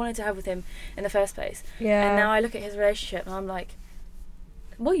that I wanted to have with him in the first place. And now I look at his relationship and I'm like,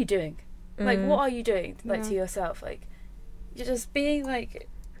 what are you doing? Like, what are you doing like to yourself? Like, you're just being like,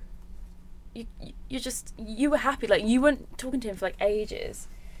 you were happy, like you weren't talking to him for like ages,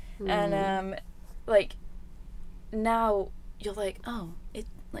 and like now you're like, oh, it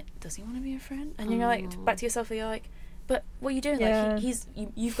like, does he want to be a friend? And you're like back to yourself, and you're like, but what are you doing? Like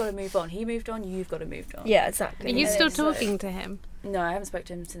you've got to move on. He moved on, you've got to move on. Yeah, exactly. Are you And still it's like- talking to him? No, I haven't spoken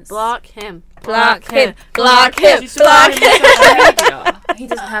to him since. Block him. Block him. Block him. Block him. He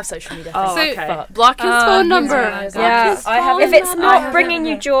doesn't have social media. Oh, friends. So- okay. Fuck. Block his phone number. right. Block Yeah, his I have- phone If it's number. not bringing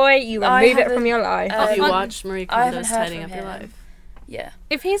you joy, you I remove it haven't- from your life. Have you on- watched Marie I haven't Kondo's heard Tidying from Up Your him. Life? Yeah.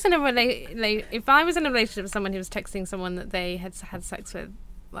 If he's in a if I was in a relationship with someone who was texting someone that they had had sex with,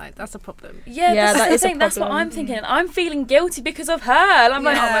 like, that's a problem. Yeah, Yeah, that's that the is a thing. That's what problem. I'm thinking. I'm feeling guilty because of her. And I'm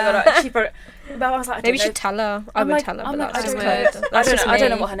like, oh my god, she broke. But I was like, I Maybe don't you know. should tell her. I I'm would like, tell her, I'm but like, that's I just don't weird. know. That's just I don't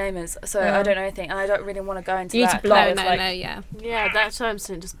know me. what her name is, so Yeah. I don't know anything, and I don't really want to go into You need that. to block. It's No, like- yeah. Yeah, that's what I'm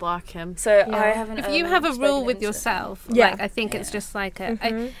saying. Just block him. So I haven't. If you have a spoken rule to with him since. yourself, Yeah. like, I think it's Yeah. just like a,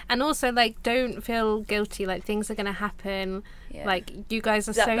 Mhm. and also like, don't feel guilty. Like, things are gonna happen. Yeah. Like, you guys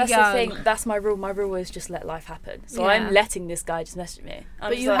are That's so the young. thing. That's my rule. My rule is just let life happen. So Yeah. I'm letting this guy just message me. I'm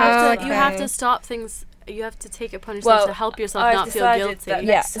But just you like, have to. okay. You have to stop things. You have to take it upon yourself Well, to help yourself I've not feel decided guilty. that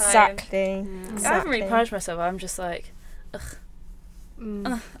Yeah, next time- exactly. I haven't really punished myself. I'm just like, ugh.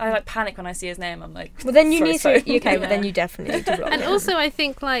 I like panic when I see his name. I'm like, Well, then you throw need his to. phone. Okay, but then you definitely need to block And him. also, I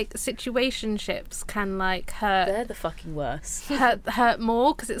think like situationships can like hurt they're the fucking worst. hurt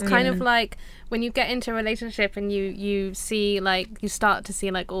more, because it's kind Yeah. of like when you get into a relationship and you see like you start to see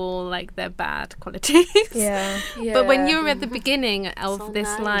like all like their bad qualities. Yeah. But when you're at the beginning of So this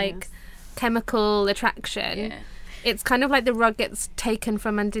nice. like chemical attraction, it's kind of like the rug gets taken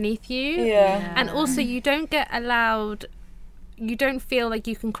from underneath you. Yeah. And also you don't get allowed, you don't feel like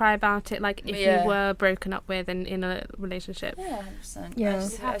you can cry about it like if Yeah. you were broken up with and in a relationship. Yeah, 100%. Yeah.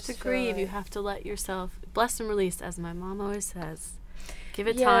 You have to grieve. You have to let yourself bless and release, as my mom always says. Give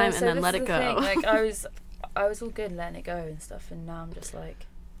it time and then let it go. Like I was all good letting it go and stuff, and now I'm just like,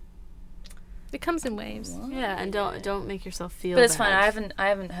 It comes in waves. what? Yeah, and don't make yourself feel. But it's bad. fine. I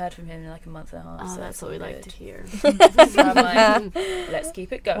haven't heard from him in like a month and a half. Oh, so that's it's what we all like to good. hear. So I'm like, let's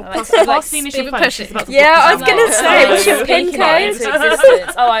keep it going. Well, I'm like, past the initial speak phone, push she's it. about to Yeah, block I us was out. gonna say, what's your pin speaking it into code?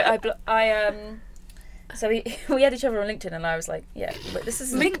 existence. So we had each other on LinkedIn, and I was like, yeah, but this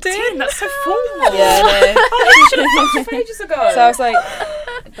is LinkedIn, that's so formal. Yeah, I know. You should have fucked for ages ago. So I was like,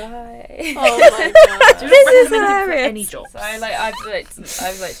 bye. Oh my god. Do you This is recommend him for hilarious. any job? So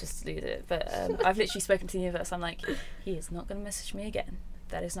I've just deleted it, but I've literally spoken to the universe. I'm like, he is not going to message me again.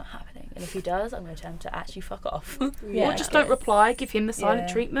 That is not happening. And if he does, I'm going to tell him to actually fuck off. Or just don't reply, give him the silent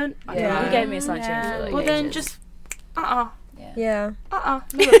Yeah. treatment. I Yeah, don't he know. gave me a silent treatment for like Well, then ages. just Yeah. no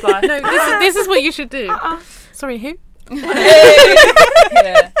reply. No, this is what you should do. Sorry, who?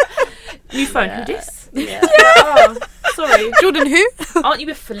 Yeah. New phone, who dis? Yeah. Oh, sorry. Jordan, who? Aren't you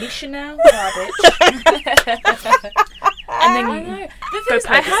with Felicia now? Bitch. And then I you know. The go thing is,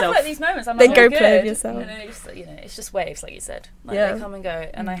 play I with have yourself. like these moments. I'm Then like, go oh, play with good. yourself. And then it's just waves, like you said. Like Yeah. they come and go,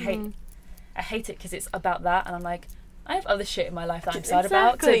 and I hate it because it's about that, and I'm like, I have other shit in my life that I'm sad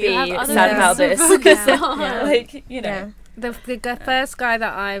about to Exactly, you have be other sad things about to this. focus on. Yeah. Like you know. Yeah. The first guy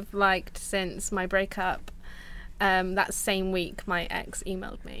that I've liked since my breakup, that same week my ex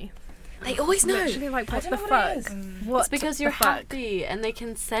emailed me. They always know. Literally like, I what don't the know what it fuck? is. What It's because the you're fuck? happy and they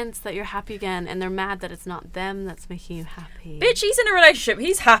can sense that you're happy again and they're mad that it's not them that's making you happy. Bitch, he's in a relationship.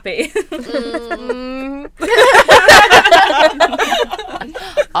 He's happy. Mm.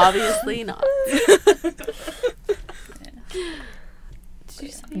 Obviously not.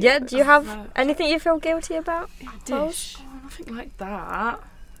 Yeah, do you have No. anything you feel guilty about? Dish. Oh, nothing like that.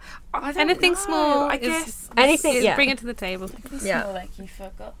 I don't Anything know. small I is- guess. Anything, Is yeah. bring it to the table. Yeah. More like you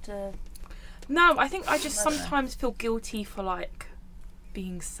forgot to. No, I think I just Love it. sometimes feel guilty for like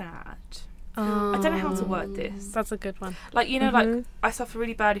being sad. I I don't know how to word this. That's a good one. Like, you know, like Mhm. I suffer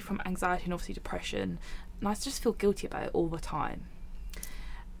really badly from anxiety and obviously depression, and I just feel guilty about it all the time.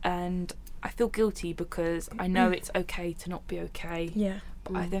 And I feel guilty because I know it's okay to not be okay. Yeah.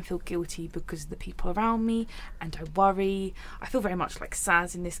 But I then feel guilty because of the people around me, and I worry. I feel very much like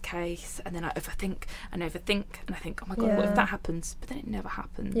Saz in this case, and then I overthink and I think, oh my god, what Yeah. if that happens? But then it never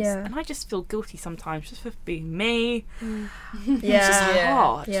happens. Yeah. And I just feel guilty sometimes just for being me. It's just Yeah.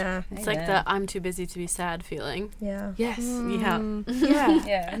 hard. Yeah. It's like the I'm too busy to be sad feeling. Yeah. Yes. Yeah. Yeah.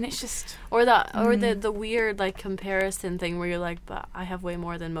 Yeah. And it's just Or the weird like comparison thing where you're like, but I have way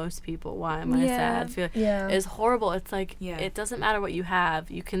more than most people. Why am I Yeah. sad? Feel Yeah. is horrible. It's like Yeah. it doesn't matter what you have.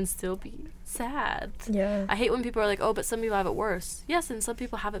 You can still be sad. Yeah. I hate when people are like, oh, but some people have it worse. Yes, and some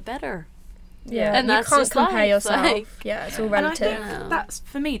people have it better. Yeah. And you that's can't just compare life, yourself. like- Yeah, it's all And I relative. think Yeah. that's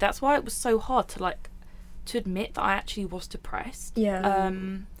for me. That's why it was so hard to admit that I actually was depressed. Yeah.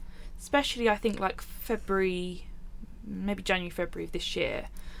 Especially I think like February, maybe January, February of this year.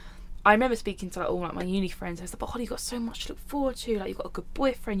 I remember speaking to like all like my uni friends. I was like, "But Holly, you've got so much to look forward to. Like, you've got a good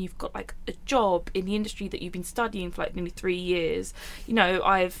boyfriend. You've got like a job in the industry that you've been studying for like nearly 3 years. You know,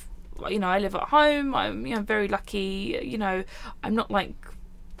 I live at home. I'm very lucky. You know, I'm not like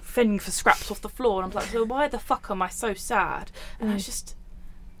fending for scraps off the floor." And I'm like, "So why the fuck am I so sad?" And it's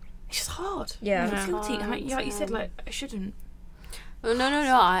just hard. Yeah. I feel It's guilty. And hard, like you said, yeah. like I shouldn't. Oh,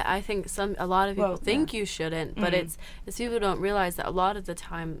 no. I think a lot of people Well, think you shouldn't, but Mm. it's people don't realize that a lot of the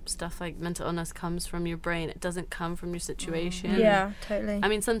time stuff like mental illness comes from your brain. It doesn't come from your situation. Yeah, totally. I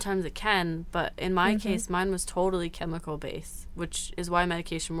mean, sometimes it can, but in my case, mine was totally chemical based, which is why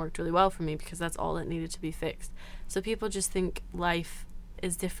medication worked really well for me because that's all that needed to be fixed. So people just think life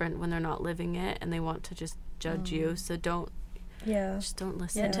is different when they're not living it, and they want to just judge you. So don't Yeah. listen.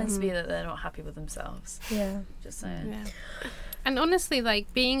 Yeah, it tends to be that they're not happy with themselves. Yeah. Just saying. Yeah. And honestly,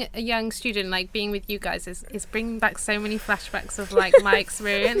 like being a young student, like being with you guys is bringing back so many flashbacks of like my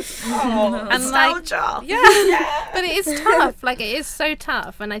experience. And like, yeah, but it is tough. Like it is so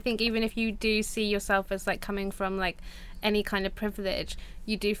tough. And I think even if you do see yourself as like coming from like any kind of privilege,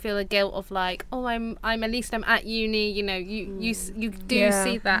 you do feel a guilt of like, oh, I'm at least I'm at uni, you know, you do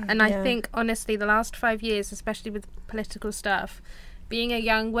see that. And I think honestly the last 5 years, especially with political stuff, being a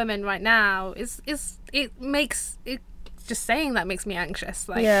young woman right now is just saying that makes me anxious,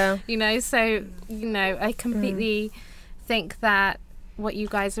 like, you know. So, you know, I completely think that what you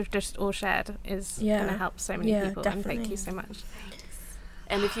guys have just all shared is going to help so many people. Definitely. And thank you so much.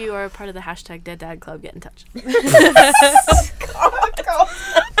 And if you are a part of the hashtag Dead Dad Club, get in touch.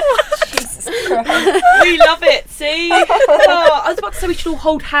 Jesus Christ. We love it, see? Oh, I was about to say we should all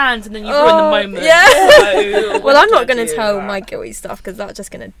hold hands and then you ruin the moment. Yeah. So, Well, I'm not going to tell my guilty stuff because that's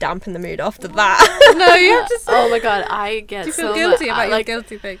just going to dampen the mood after that. No, you have to say. Oh my god, I get Do you feel so guilty about your like,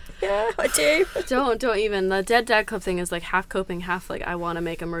 guilty thing? Yeah, I do. Don't even. The Dead Dad Club thing is like half coping, half like I want to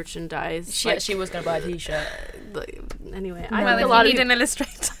make a merchandise. She actually was going to buy a t-shirt. Anyway, Well, I think if a lot you of need an illustrator.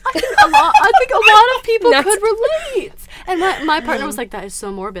 I think a lot of people Next. could relate. And my partner was like, that is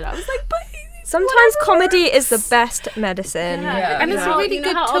so morbid. I was like, but Sometimes comedy is the best medicine. And it's a really you know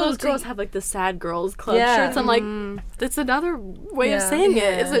good how all tool those to- girls have like the sad girls club Yeah. shirts. I'm like, that's another way of Yeah. saying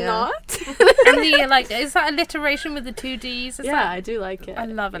it, is it Yeah. not? And the like, is that alliteration with the 2 D's? Is Yeah, that? I do like it. I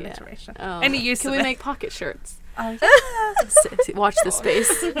love Yeah. alliteration. Oh. Any use Can of we it? make pocket shirts? Oh, Watch the space.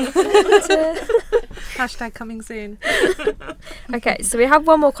 hashtag coming soon. Okay, so we have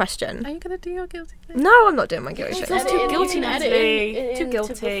one more question. Are you gonna do your guilty thing? No, I'm not doing my guilty Feels shit. too guilty, Natalie. Too Into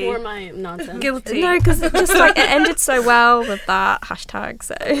guilty. Before my nonsense. Guilty. No, because it just like it ended so well with that hashtag.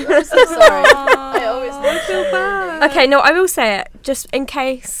 So I'm so sorry. I always feel bad. okay, no, I will say it just in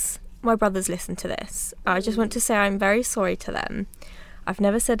case my brothers listen to this. I just want to say I'm very sorry to them. I've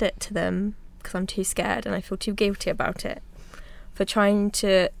never said it to them because I'm too scared and I feel too guilty about it. For trying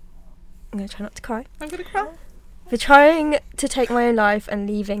to, I'm gonna try not to cry. I'm gonna cry. For trying to take my own life and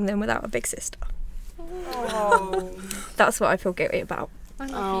leaving them without a big sister. That's what I feel guilty about. I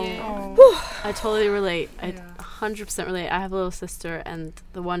love Oh. you. I totally relate. I 100% relate. I have a little sister, and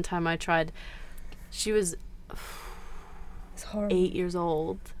the one time I tried, she was It's horrible. 8 years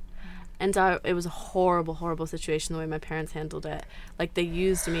old. And it was a horrible, horrible situation the way my parents handled it. Like, they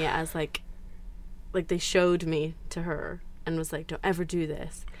used me as, like they showed me to her and was like, don't ever do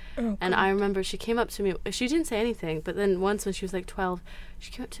this. Oh, And God. I remember she came up to me. She didn't say anything, but then once when she was like 12, she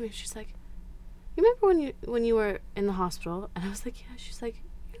came up to me and she's like, you remember when you were in the hospital? And I was like, yeah. She's like,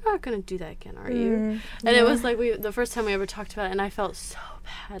 you're not going to do that again, are you? And it was like the first time we ever talked about it, and I felt so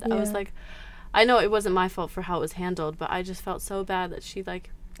bad. I was Yeah. like, I know it wasn't my fault for how it was handled, but I just felt so bad that she that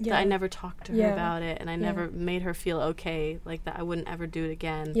I never talked to her Yeah. about it, and I never made her feel okay, like that I wouldn't ever do it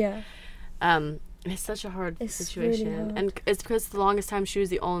again. Yeah. It's such a hard It's situation, really hard. and it's because the longest time she was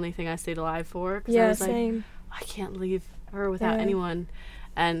the only thing I stayed alive for. 'Cause I Yeah, was like, same. I can't leave her without Yeah. anyone,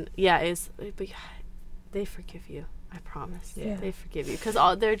 and but yeah, they forgive you. I promise. Yeah. They forgive you because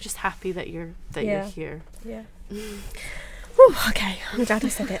they're just happy that you're Yeah. here. Yeah. Whew, okay, I'm glad I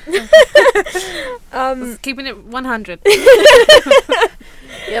said it. Just keeping it 100.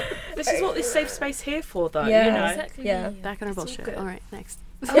 Yep. This is what this safe space here for, though. Yeah. You know. Exactly. Yeah. Back on our It's all bullshit. good. All right, next.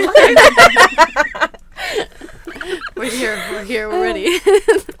 Okay. We're here. We're ready.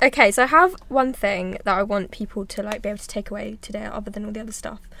 Okay, so I have one thing that I want people to like be able to take away today, other than all the other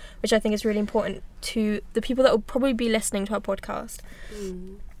stuff, which I think is really important to the people that will probably be listening to our podcast.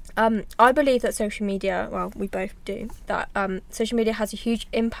 I believe that social media, well, we both do, that social media has a huge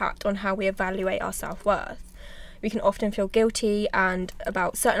impact on how we evaluate our self-worth. We can often feel guilty and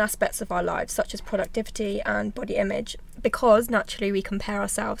about certain aspects of our lives, such as productivity and body image, because naturally we compare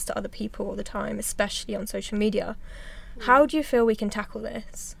ourselves to other people all the time, especially on social media. How do you feel we can tackle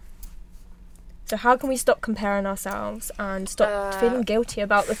this? So how can we stop comparing ourselves and stop feeling guilty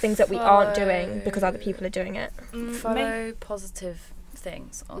about the things that we aren't doing because other people are doing it? Follow positive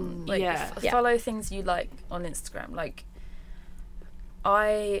things on Yeah. follow things you like on Instagram. Like,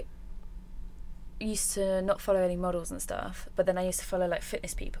 I used to not follow any models and stuff, but then I used to follow like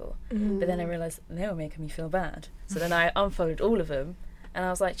fitness people, but then I realised they were making me feel bad, so then I unfollowed all of them, and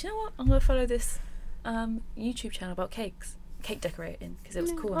I was like, do you know what, I'm gonna follow this YouTube channel about cake decorating because it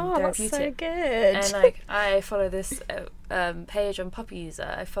was cool and Oh, that's therapeutic. so good. And like I follow this page on puppies.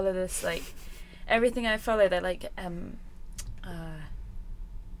 I follow this, like, everything I follow, they're like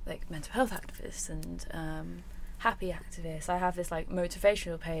mental health activists and happy activists. I have this like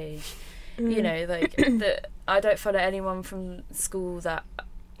motivational page. You know, like I don't follow anyone from school that,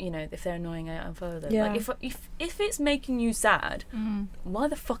 you know, if they're annoying, I unfollow them. Yeah. Like if it's making you sad, why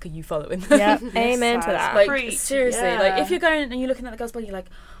the fuck are you following them? Yeah, amen to that. Like, Preach, seriously, yeah. like if you're going and you're looking at the girl's body, you're like,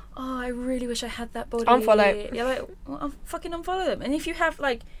 oh, I really wish I had that body. Unfollow. You're like, well, fucking unfollow them. And if you have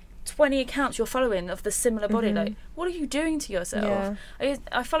like 20 accounts you're following of the similar body. Mhm. Like, what are you doing to yourself? Yeah.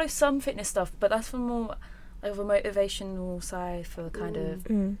 I follow some fitness stuff, but that's for more of a motivational side for kind of,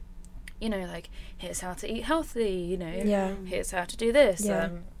 you know, like, here's how to eat healthy, you know, Yeah. here's how to do this, Yeah.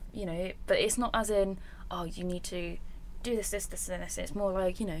 you know, but it's not as in, oh, you need to do this, and this. It's more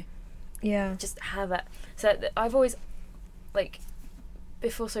like, you know, Yeah. just have that. So I've always, like,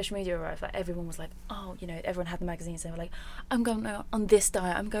 before social media arrived, like, everyone was like, oh, you know, everyone had the magazines, they were like, I'm going on this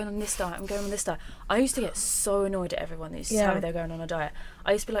diet, I'm going on this diet, I'm going on this diet. I used to get so annoyed at everyone that used to tell me they're going on a diet.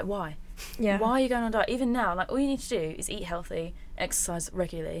 I used to be like, why? Yeah. Why are you going on a diet? Even now, like, all you need to do is eat healthy, exercise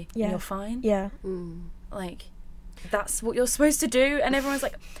regularly, Yeah. and you're fine. Yeah. Like, that's what you're supposed to do. And everyone's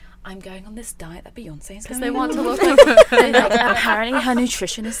like, I'm going on this diet that Beyonce is Because going they want to on. look like And, like, apparently her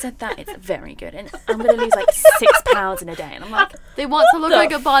nutritionist said that it's very good, and I'm going to lose like 6 pounds in a day. And I'm like, they want to look the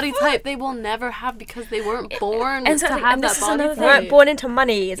like a body type they will never have because they weren't born Exactly, to have and that this is body another type. They weren't born into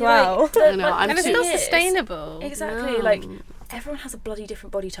money as you're well. like, I know, I'm And it's too- not Yes. sustainable. Exactly, No. like, everyone has a bloody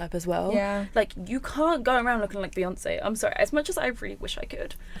different body type as well. Yeah. Like, you can't go around looking like Beyonce. I'm sorry, as much as I really wish I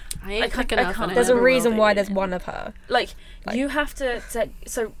could. I ain't I quick can't- I enough. can't. and I There's a never will reason be. why there's one of her. Like, Like- you have to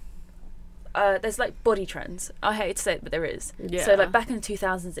so there's like body trends. I hate to say it, but there is. Yeah. So like back in the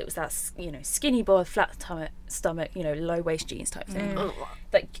 2000s, it was that you know, skinny boy, flat stomach, you know, low waist jeans type thing. Ugh.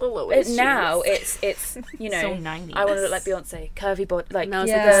 Like The low-waist now, jeans. it's you know, So 90s. I want to look like Beyonce, curvy body, like Now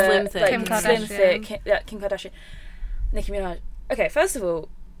it's Yeah. like a slim thing. like Kim slim Kardashian. fit, Kim Kardashian, Nicki Minaj. Okay, first of all,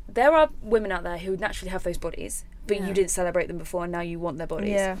 there are women out there who naturally have those bodies, but Yeah. you didn't celebrate them before, and now you want their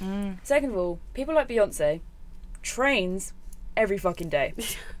bodies. Yeah. Second of all, people like Beyonce trains every fucking day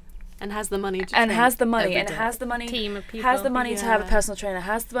And has the money to and train has the money every and day. has the money Team of people. has the money to have a Yeah. personal trainer,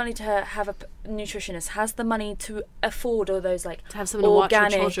 has the money to have a nutritionist, has the money to afford all those like to have someone to watch her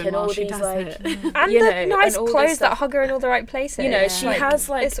organic children and while all she these does like it. And you the know, nice and all this clothes that stuff. hug her in all the right places. You know, she Like, has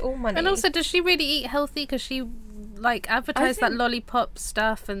like it's all money. And also, does she really eat healthy? Because she like advertised that think- lollipop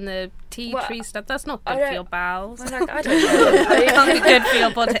stuff and the tea Well, tree stuff. That's not I good don't- for your bowels. well, like, I don't know. It can't be good for your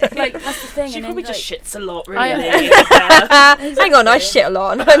body. Like that's the thing. She and probably then, just like, shits a lot, I- really. Hang on, I shit a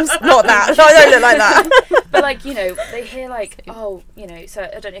lot. And I'm not that. I don't look like that. But like, you know, they hear like, oh, you know. So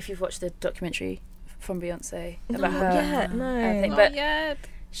I don't know if you've watched the documentary from Beyonce about her. Yeah, no. thing, Not but yet.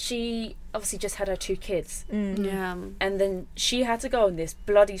 she obviously just had her 2 kids. Yeah. And then she had to go on this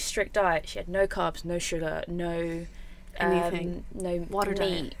bloody strict diet. She had no carbs, no sugar, no Anything. no Water meat,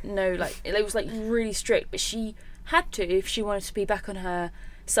 diet. no like it was like really strict. But she had to if she wanted to be back on her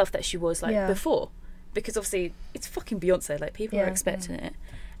self that she was like Yeah. before, because obviously it's fucking Beyonce. Like people are Yeah. expecting it,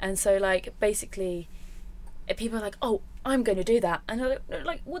 and so like basically, people are like, oh, I'm going to do that, and they're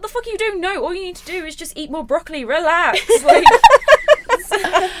like, what the fuck are you doing? No, all you need to do is just eat more broccoli. Relax.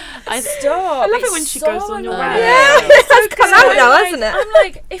 Like, stop. I love it It's when she so goes on your annoying. rant. Yeah, it's come out now, Like, hasn't it? I'm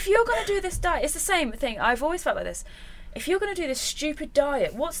like, if you're going to do this diet, it's the same thing. I've always felt like this. If you're going to do this stupid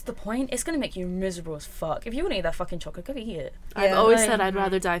diet, what's the point? It's going to make you miserable as fuck. If you want to eat that fucking chocolate, go eat it. I've Yeah. always Like- said I'd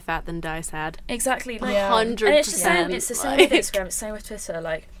rather die fat than die sad. Exactly. Like, Yeah. 100%. and it's the same. It's the same with like- Instagram. It's the same with Twitter.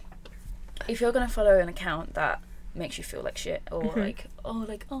 Like, if you're going to follow an account that makes you feel like shit, or like, oh,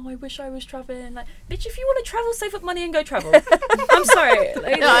 I wish I was traveling. Like, bitch, if you want to travel, save up money and go travel. I'm sorry.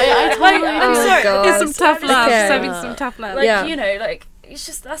 Like, No, I totally I'm agree. sorry. God. Here's some tough love. Okay. Serving some tough love. Like, Yeah. you know, like, it's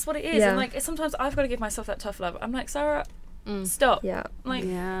just, that's what it is. Yeah. And like, sometimes I've got to give myself that tough love. I'm like, Sarah, stop. Yeah. Like,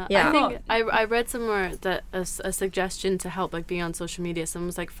 Yeah. Yeah. I think I read somewhere that a suggestion to help like be on social media. Someone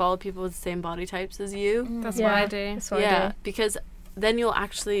was like, follow people with the same body types as you. That's Yeah. what I do. That's what I Yeah, do. because then you'll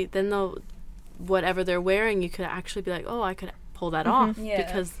actually they'll whatever they're wearing, you could actually be like, oh, I could pull that off Yeah.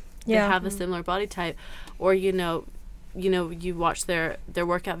 because Yeah. they have a similar body type, or you watch their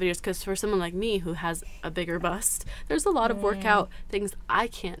workout videos, because for someone like me who has a bigger bust, there's a lot of workout things I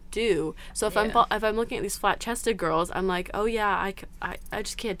can't do. So if Yeah. I'm looking at these flat chested girls, I'm like, oh yeah, I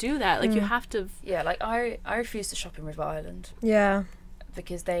just can't do that. Like you have to. yeah, like, I refuse to shop in River Island Yeah.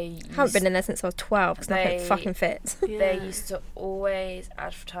 because they Haven't been in there since I was 12 because nothing They- fucking fits. they Yeah. used to always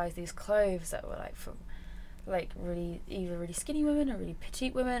advertise these clothes that were like from like either really skinny women or really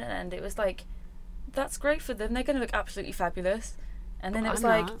petite women, and it was like, that's great for them, they're going to look absolutely fabulous. And then it was I'm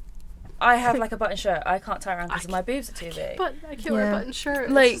like, not. I have like a button shirt I can't tie around because my boobs are too big. But I can't wear a Yeah. button shirt.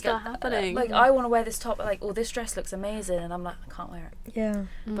 Like, It's just not happening. like, I want to wear this top, like, oh, this dress looks amazing, and I'm like, I can't wear it. Yeah.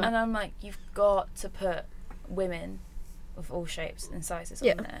 But- And I'm like, you've got to put women of all shapes and sizes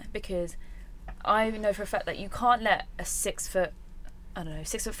Yeah. on there, because I know for a fact that you can't let a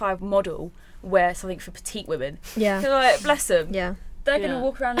 6'5" model wear something for petite women. Yeah. You're like, bless them. Yeah. They're going Yeah. to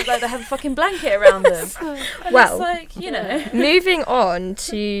walk around like they have a fucking blanket around them. And Well, it's like, you know. Moving on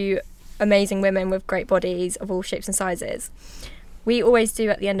to amazing women with great bodies of all shapes and sizes. we always do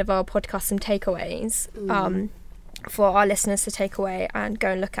at the end of our podcast some takeaways for our listeners to take away and go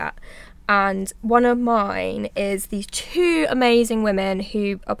and look at. And one of mine is these 2 amazing women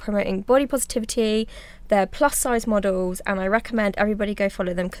who are promoting body positivity. They're plus size models, and I recommend everybody go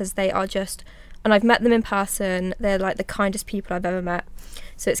follow them because they are just, and I've met them in person, they're like the kindest people I've ever met.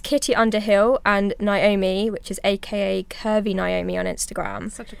 So it's Kitty Underhill and Naomi, which is aka Curvy Naomi on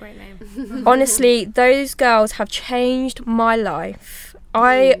Instagram. Such a great name. Honestly, those girls have changed my life.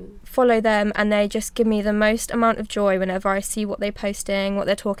 I follow them and they just give me the most amount of joy whenever I see what they're posting, what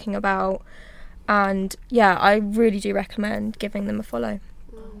they're talking about. And yeah, I really do recommend giving them a follow.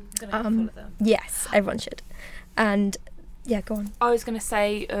 Follow them. Yes, everyone should. And yeah, go on. I was going to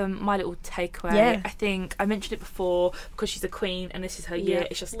say my little takeaway. Yeah. I think I mentioned it before because she's a queen and this is her year.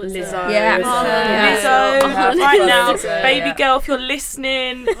 It's just Lizzo. Yeah. Lizzo. Right now, baby girl, if you're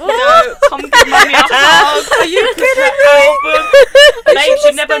listening, come give mommy a hug. Are you kidding me? Babes,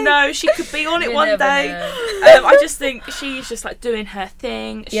 you never know. She could be on it one day. I just think she's just like doing her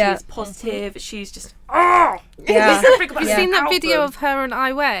thing. She's positive. She's just Yeah. Have you seen that video of her and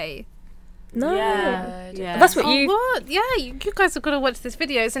I Weigh? No. Yeah. That's what What? Yeah, you guys have got to watch this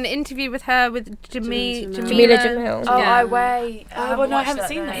video. It's an interview with her with Jamila Jamila. Jamil. Oh, Yeah. I weigh. well, no, I haven't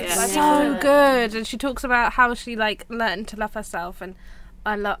seen that yet. It's so good, and she talks about how she like learned to love herself, and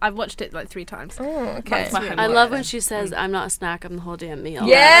I've watched it like 3 times. Oh, okay. That's my I love when she says, "I'm not a snack. I'm the whole damn meal."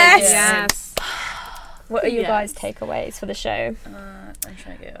 Yes. Yes. What are your Yes. guys' takeaways for the show? I'm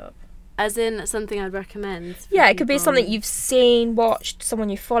trying to get it up. As in something I'd recommend. for Yeah, it could be people. something you've seen, watched, someone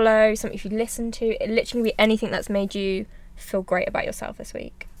you follow, something you listen to. It literally be anything that's made you feel great about yourself this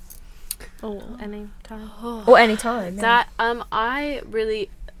week. Or any time. Or any time. That I'm really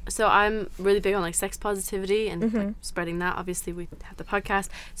big on like sex positivity and like, spreading that. Obviously, we have the podcast,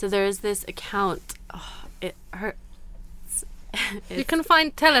 so there is this account. It hurts. You can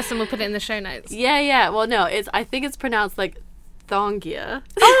tell us, and we'll put it in the show notes. Yeah. Well, no, I think it's pronounced like Thongia.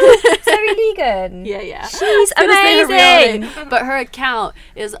 Oh, Zoe Legan. Yeah. She's Gonna say her real amazing. name. But her account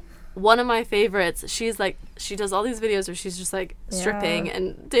is one of my favorites. She's like, she does all these videos where she's just like stripping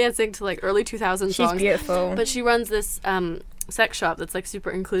and dancing to like early 2000s songs. She's beautiful. But she runs this sex shop that's like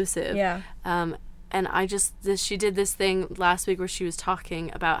super inclusive. Yeah. And she did this thing last week where she was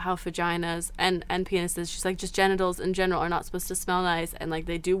talking about how vaginas and penises, she's like, just genitals in general are not supposed to smell nice, and like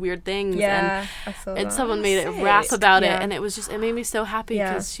they do weird things. Yeah, I saw And that. someone made a rap about Yeah. it, and it made me so happy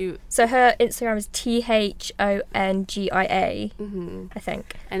because So her Instagram is THONGIA, I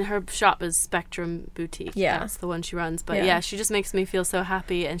think. and her shop is Spectrum Boutique. Yeah. That's the one she runs. But Yeah. yeah, she just makes me feel so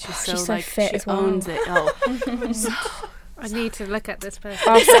happy, and she's She's so like, fit she as well. owns it. Oh, I need to look at this person.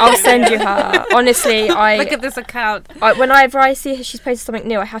 I'll send you her. Honestly, Look at this account. whenever I see her, she's posted something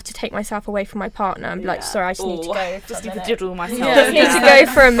new, I have to take myself away from my partner and be like, sorry, I just need to go. Just need to diddle myself. Yeah. Just need to go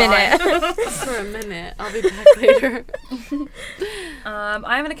for a minute. for a minute. I'll be back later.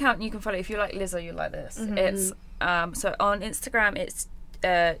 I have an account you can follow if you like Lizzo. You like this. It's so on Instagram it's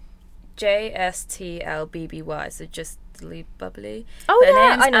JSTLBBY. So just bubbly. Oh, But her yeah,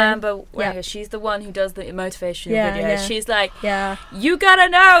 name's I know. Amber Yeah. Wenger. She's the one who does the motivational Yeah, videos. yeah. She's like, Yeah. you gotta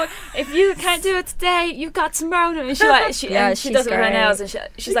know if you can't do it today, you got tomorrow. And she Yeah, and she does she's it with her great. nails, and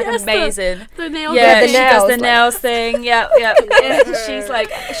she's like Yes, amazing. The nail. Yeah, the she nails, does the like- nails thing. Yeah. She's like,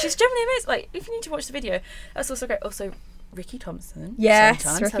 she's generally amazing. Like, if you need to watch the video, that's also great. Also, Ricky Thompson. Yes,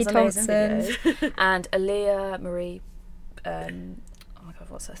 sometimes Ricky has amazing Thompson. videos. And Aaliyah Marie. Oh my god,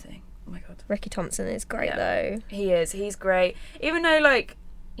 what's her thing? Oh my god. Ricky Thompson is great Yeah. though. He is. He's great. Even though, like,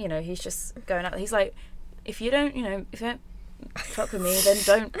 you know, he's just going out. He's like, if you don't fuck with me, then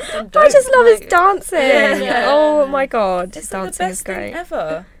don't. I just love his Like, dancing. Yeah. Oh my god, his It's like the dancing is best thing great.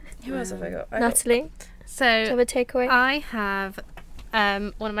 ever. Who else have I got? Natalie, do you So have a takeaway? I have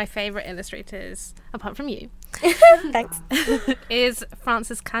one of my favourite illustrators, apart from you, Thanks. is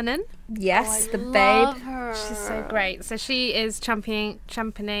Frances Cannon. Yes, the babe. Love her. She's so great. So she is championing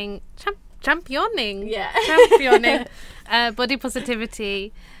body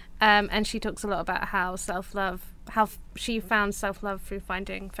positivity, and she talks a lot about how she found self-love through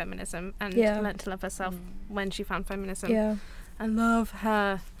finding feminism and learnt to love herself when she found feminism. Yeah. I love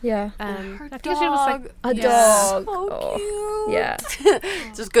her. Yeah. Her I think she was like A Yes. dog. So Oh, cute. yeah.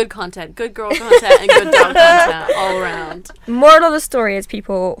 Just good content, good girl content, and good dog content all around. Moral of the story is,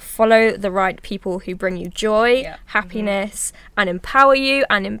 people, follow the right people who bring you joy, happiness, and empower you,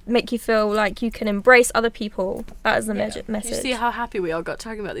 and make you feel like you can embrace other people. That is the message. You see how happy we all got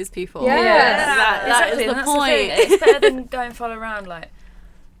talking about these people. Yeah. That Exactly, is and the that's point. thing. It's better than going follow around like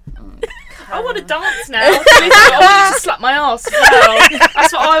I want to dance now. I want you to slap my ass as well.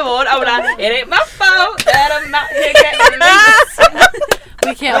 That's what I want. I want to, it ain't my fault that I'm not here getting loose.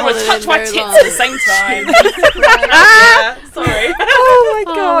 We can't I hold want it to touch in my very tits long. at the same time. Yeah, sorry. Oh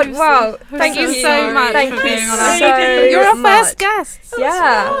my god! Wow! Thank you so much Thank for you being on so our show. You're our much. first guest.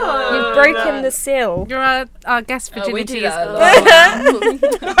 Yeah, Oh, you've broken the seal. You're our guest Oh, we do virginity is that a gone.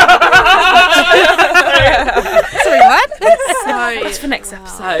 Sorry, what? Sorry. That's for next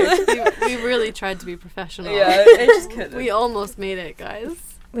episode. we really tried to be professional. Yeah, it just couldn't. We almost made it, guys.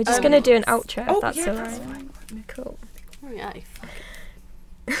 We're just gonna do an outro. Oh, if that's yeah, alright. that's fine. Cool. Oh, yeah, you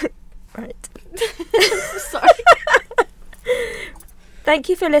Right. sorry. Thank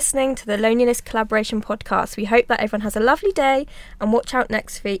you for listening to the Loneliness Collaboration Podcast. We hope that everyone has a lovely day, and watch out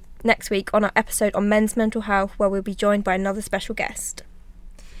next week on our episode on men's mental health, where we'll be joined by another special guest.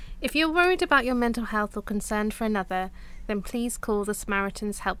 If you're worried about your mental health or concerned for another, then please call the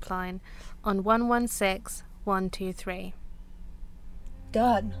Samaritans helpline on 116 123.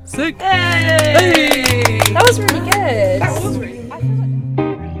 Done. Sick. That was really good. That was really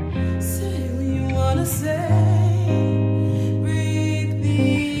Say what you wanna say. Breathe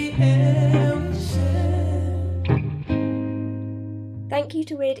the air we share. Thank you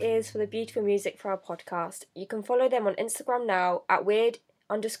to Weird Ears for the beautiful music for our podcast. You can follow them on Instagram now at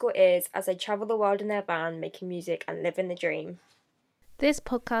weird_ears as they travel the world in their van, making music and living the dream. This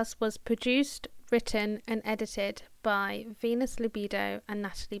podcast was produced, written and edited by Venus Libido and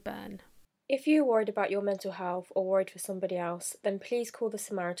Natalie Byrne. If you're worried about your mental health or worried for somebody else, then please call the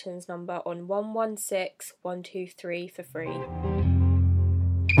Samaritans number on 116 123 for free.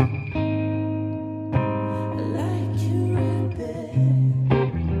 Like you right there.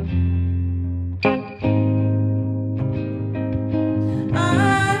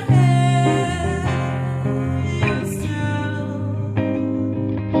 I hear your sound.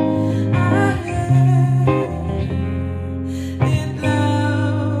 I hear it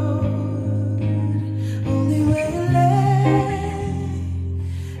loud. Only way to lay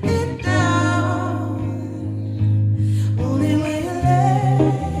it down. Only way to lay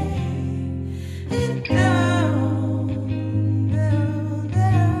it down. Down,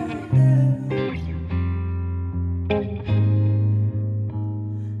 down, down.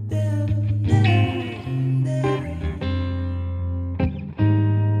 Down, down, down.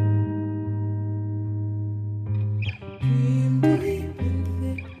 Dream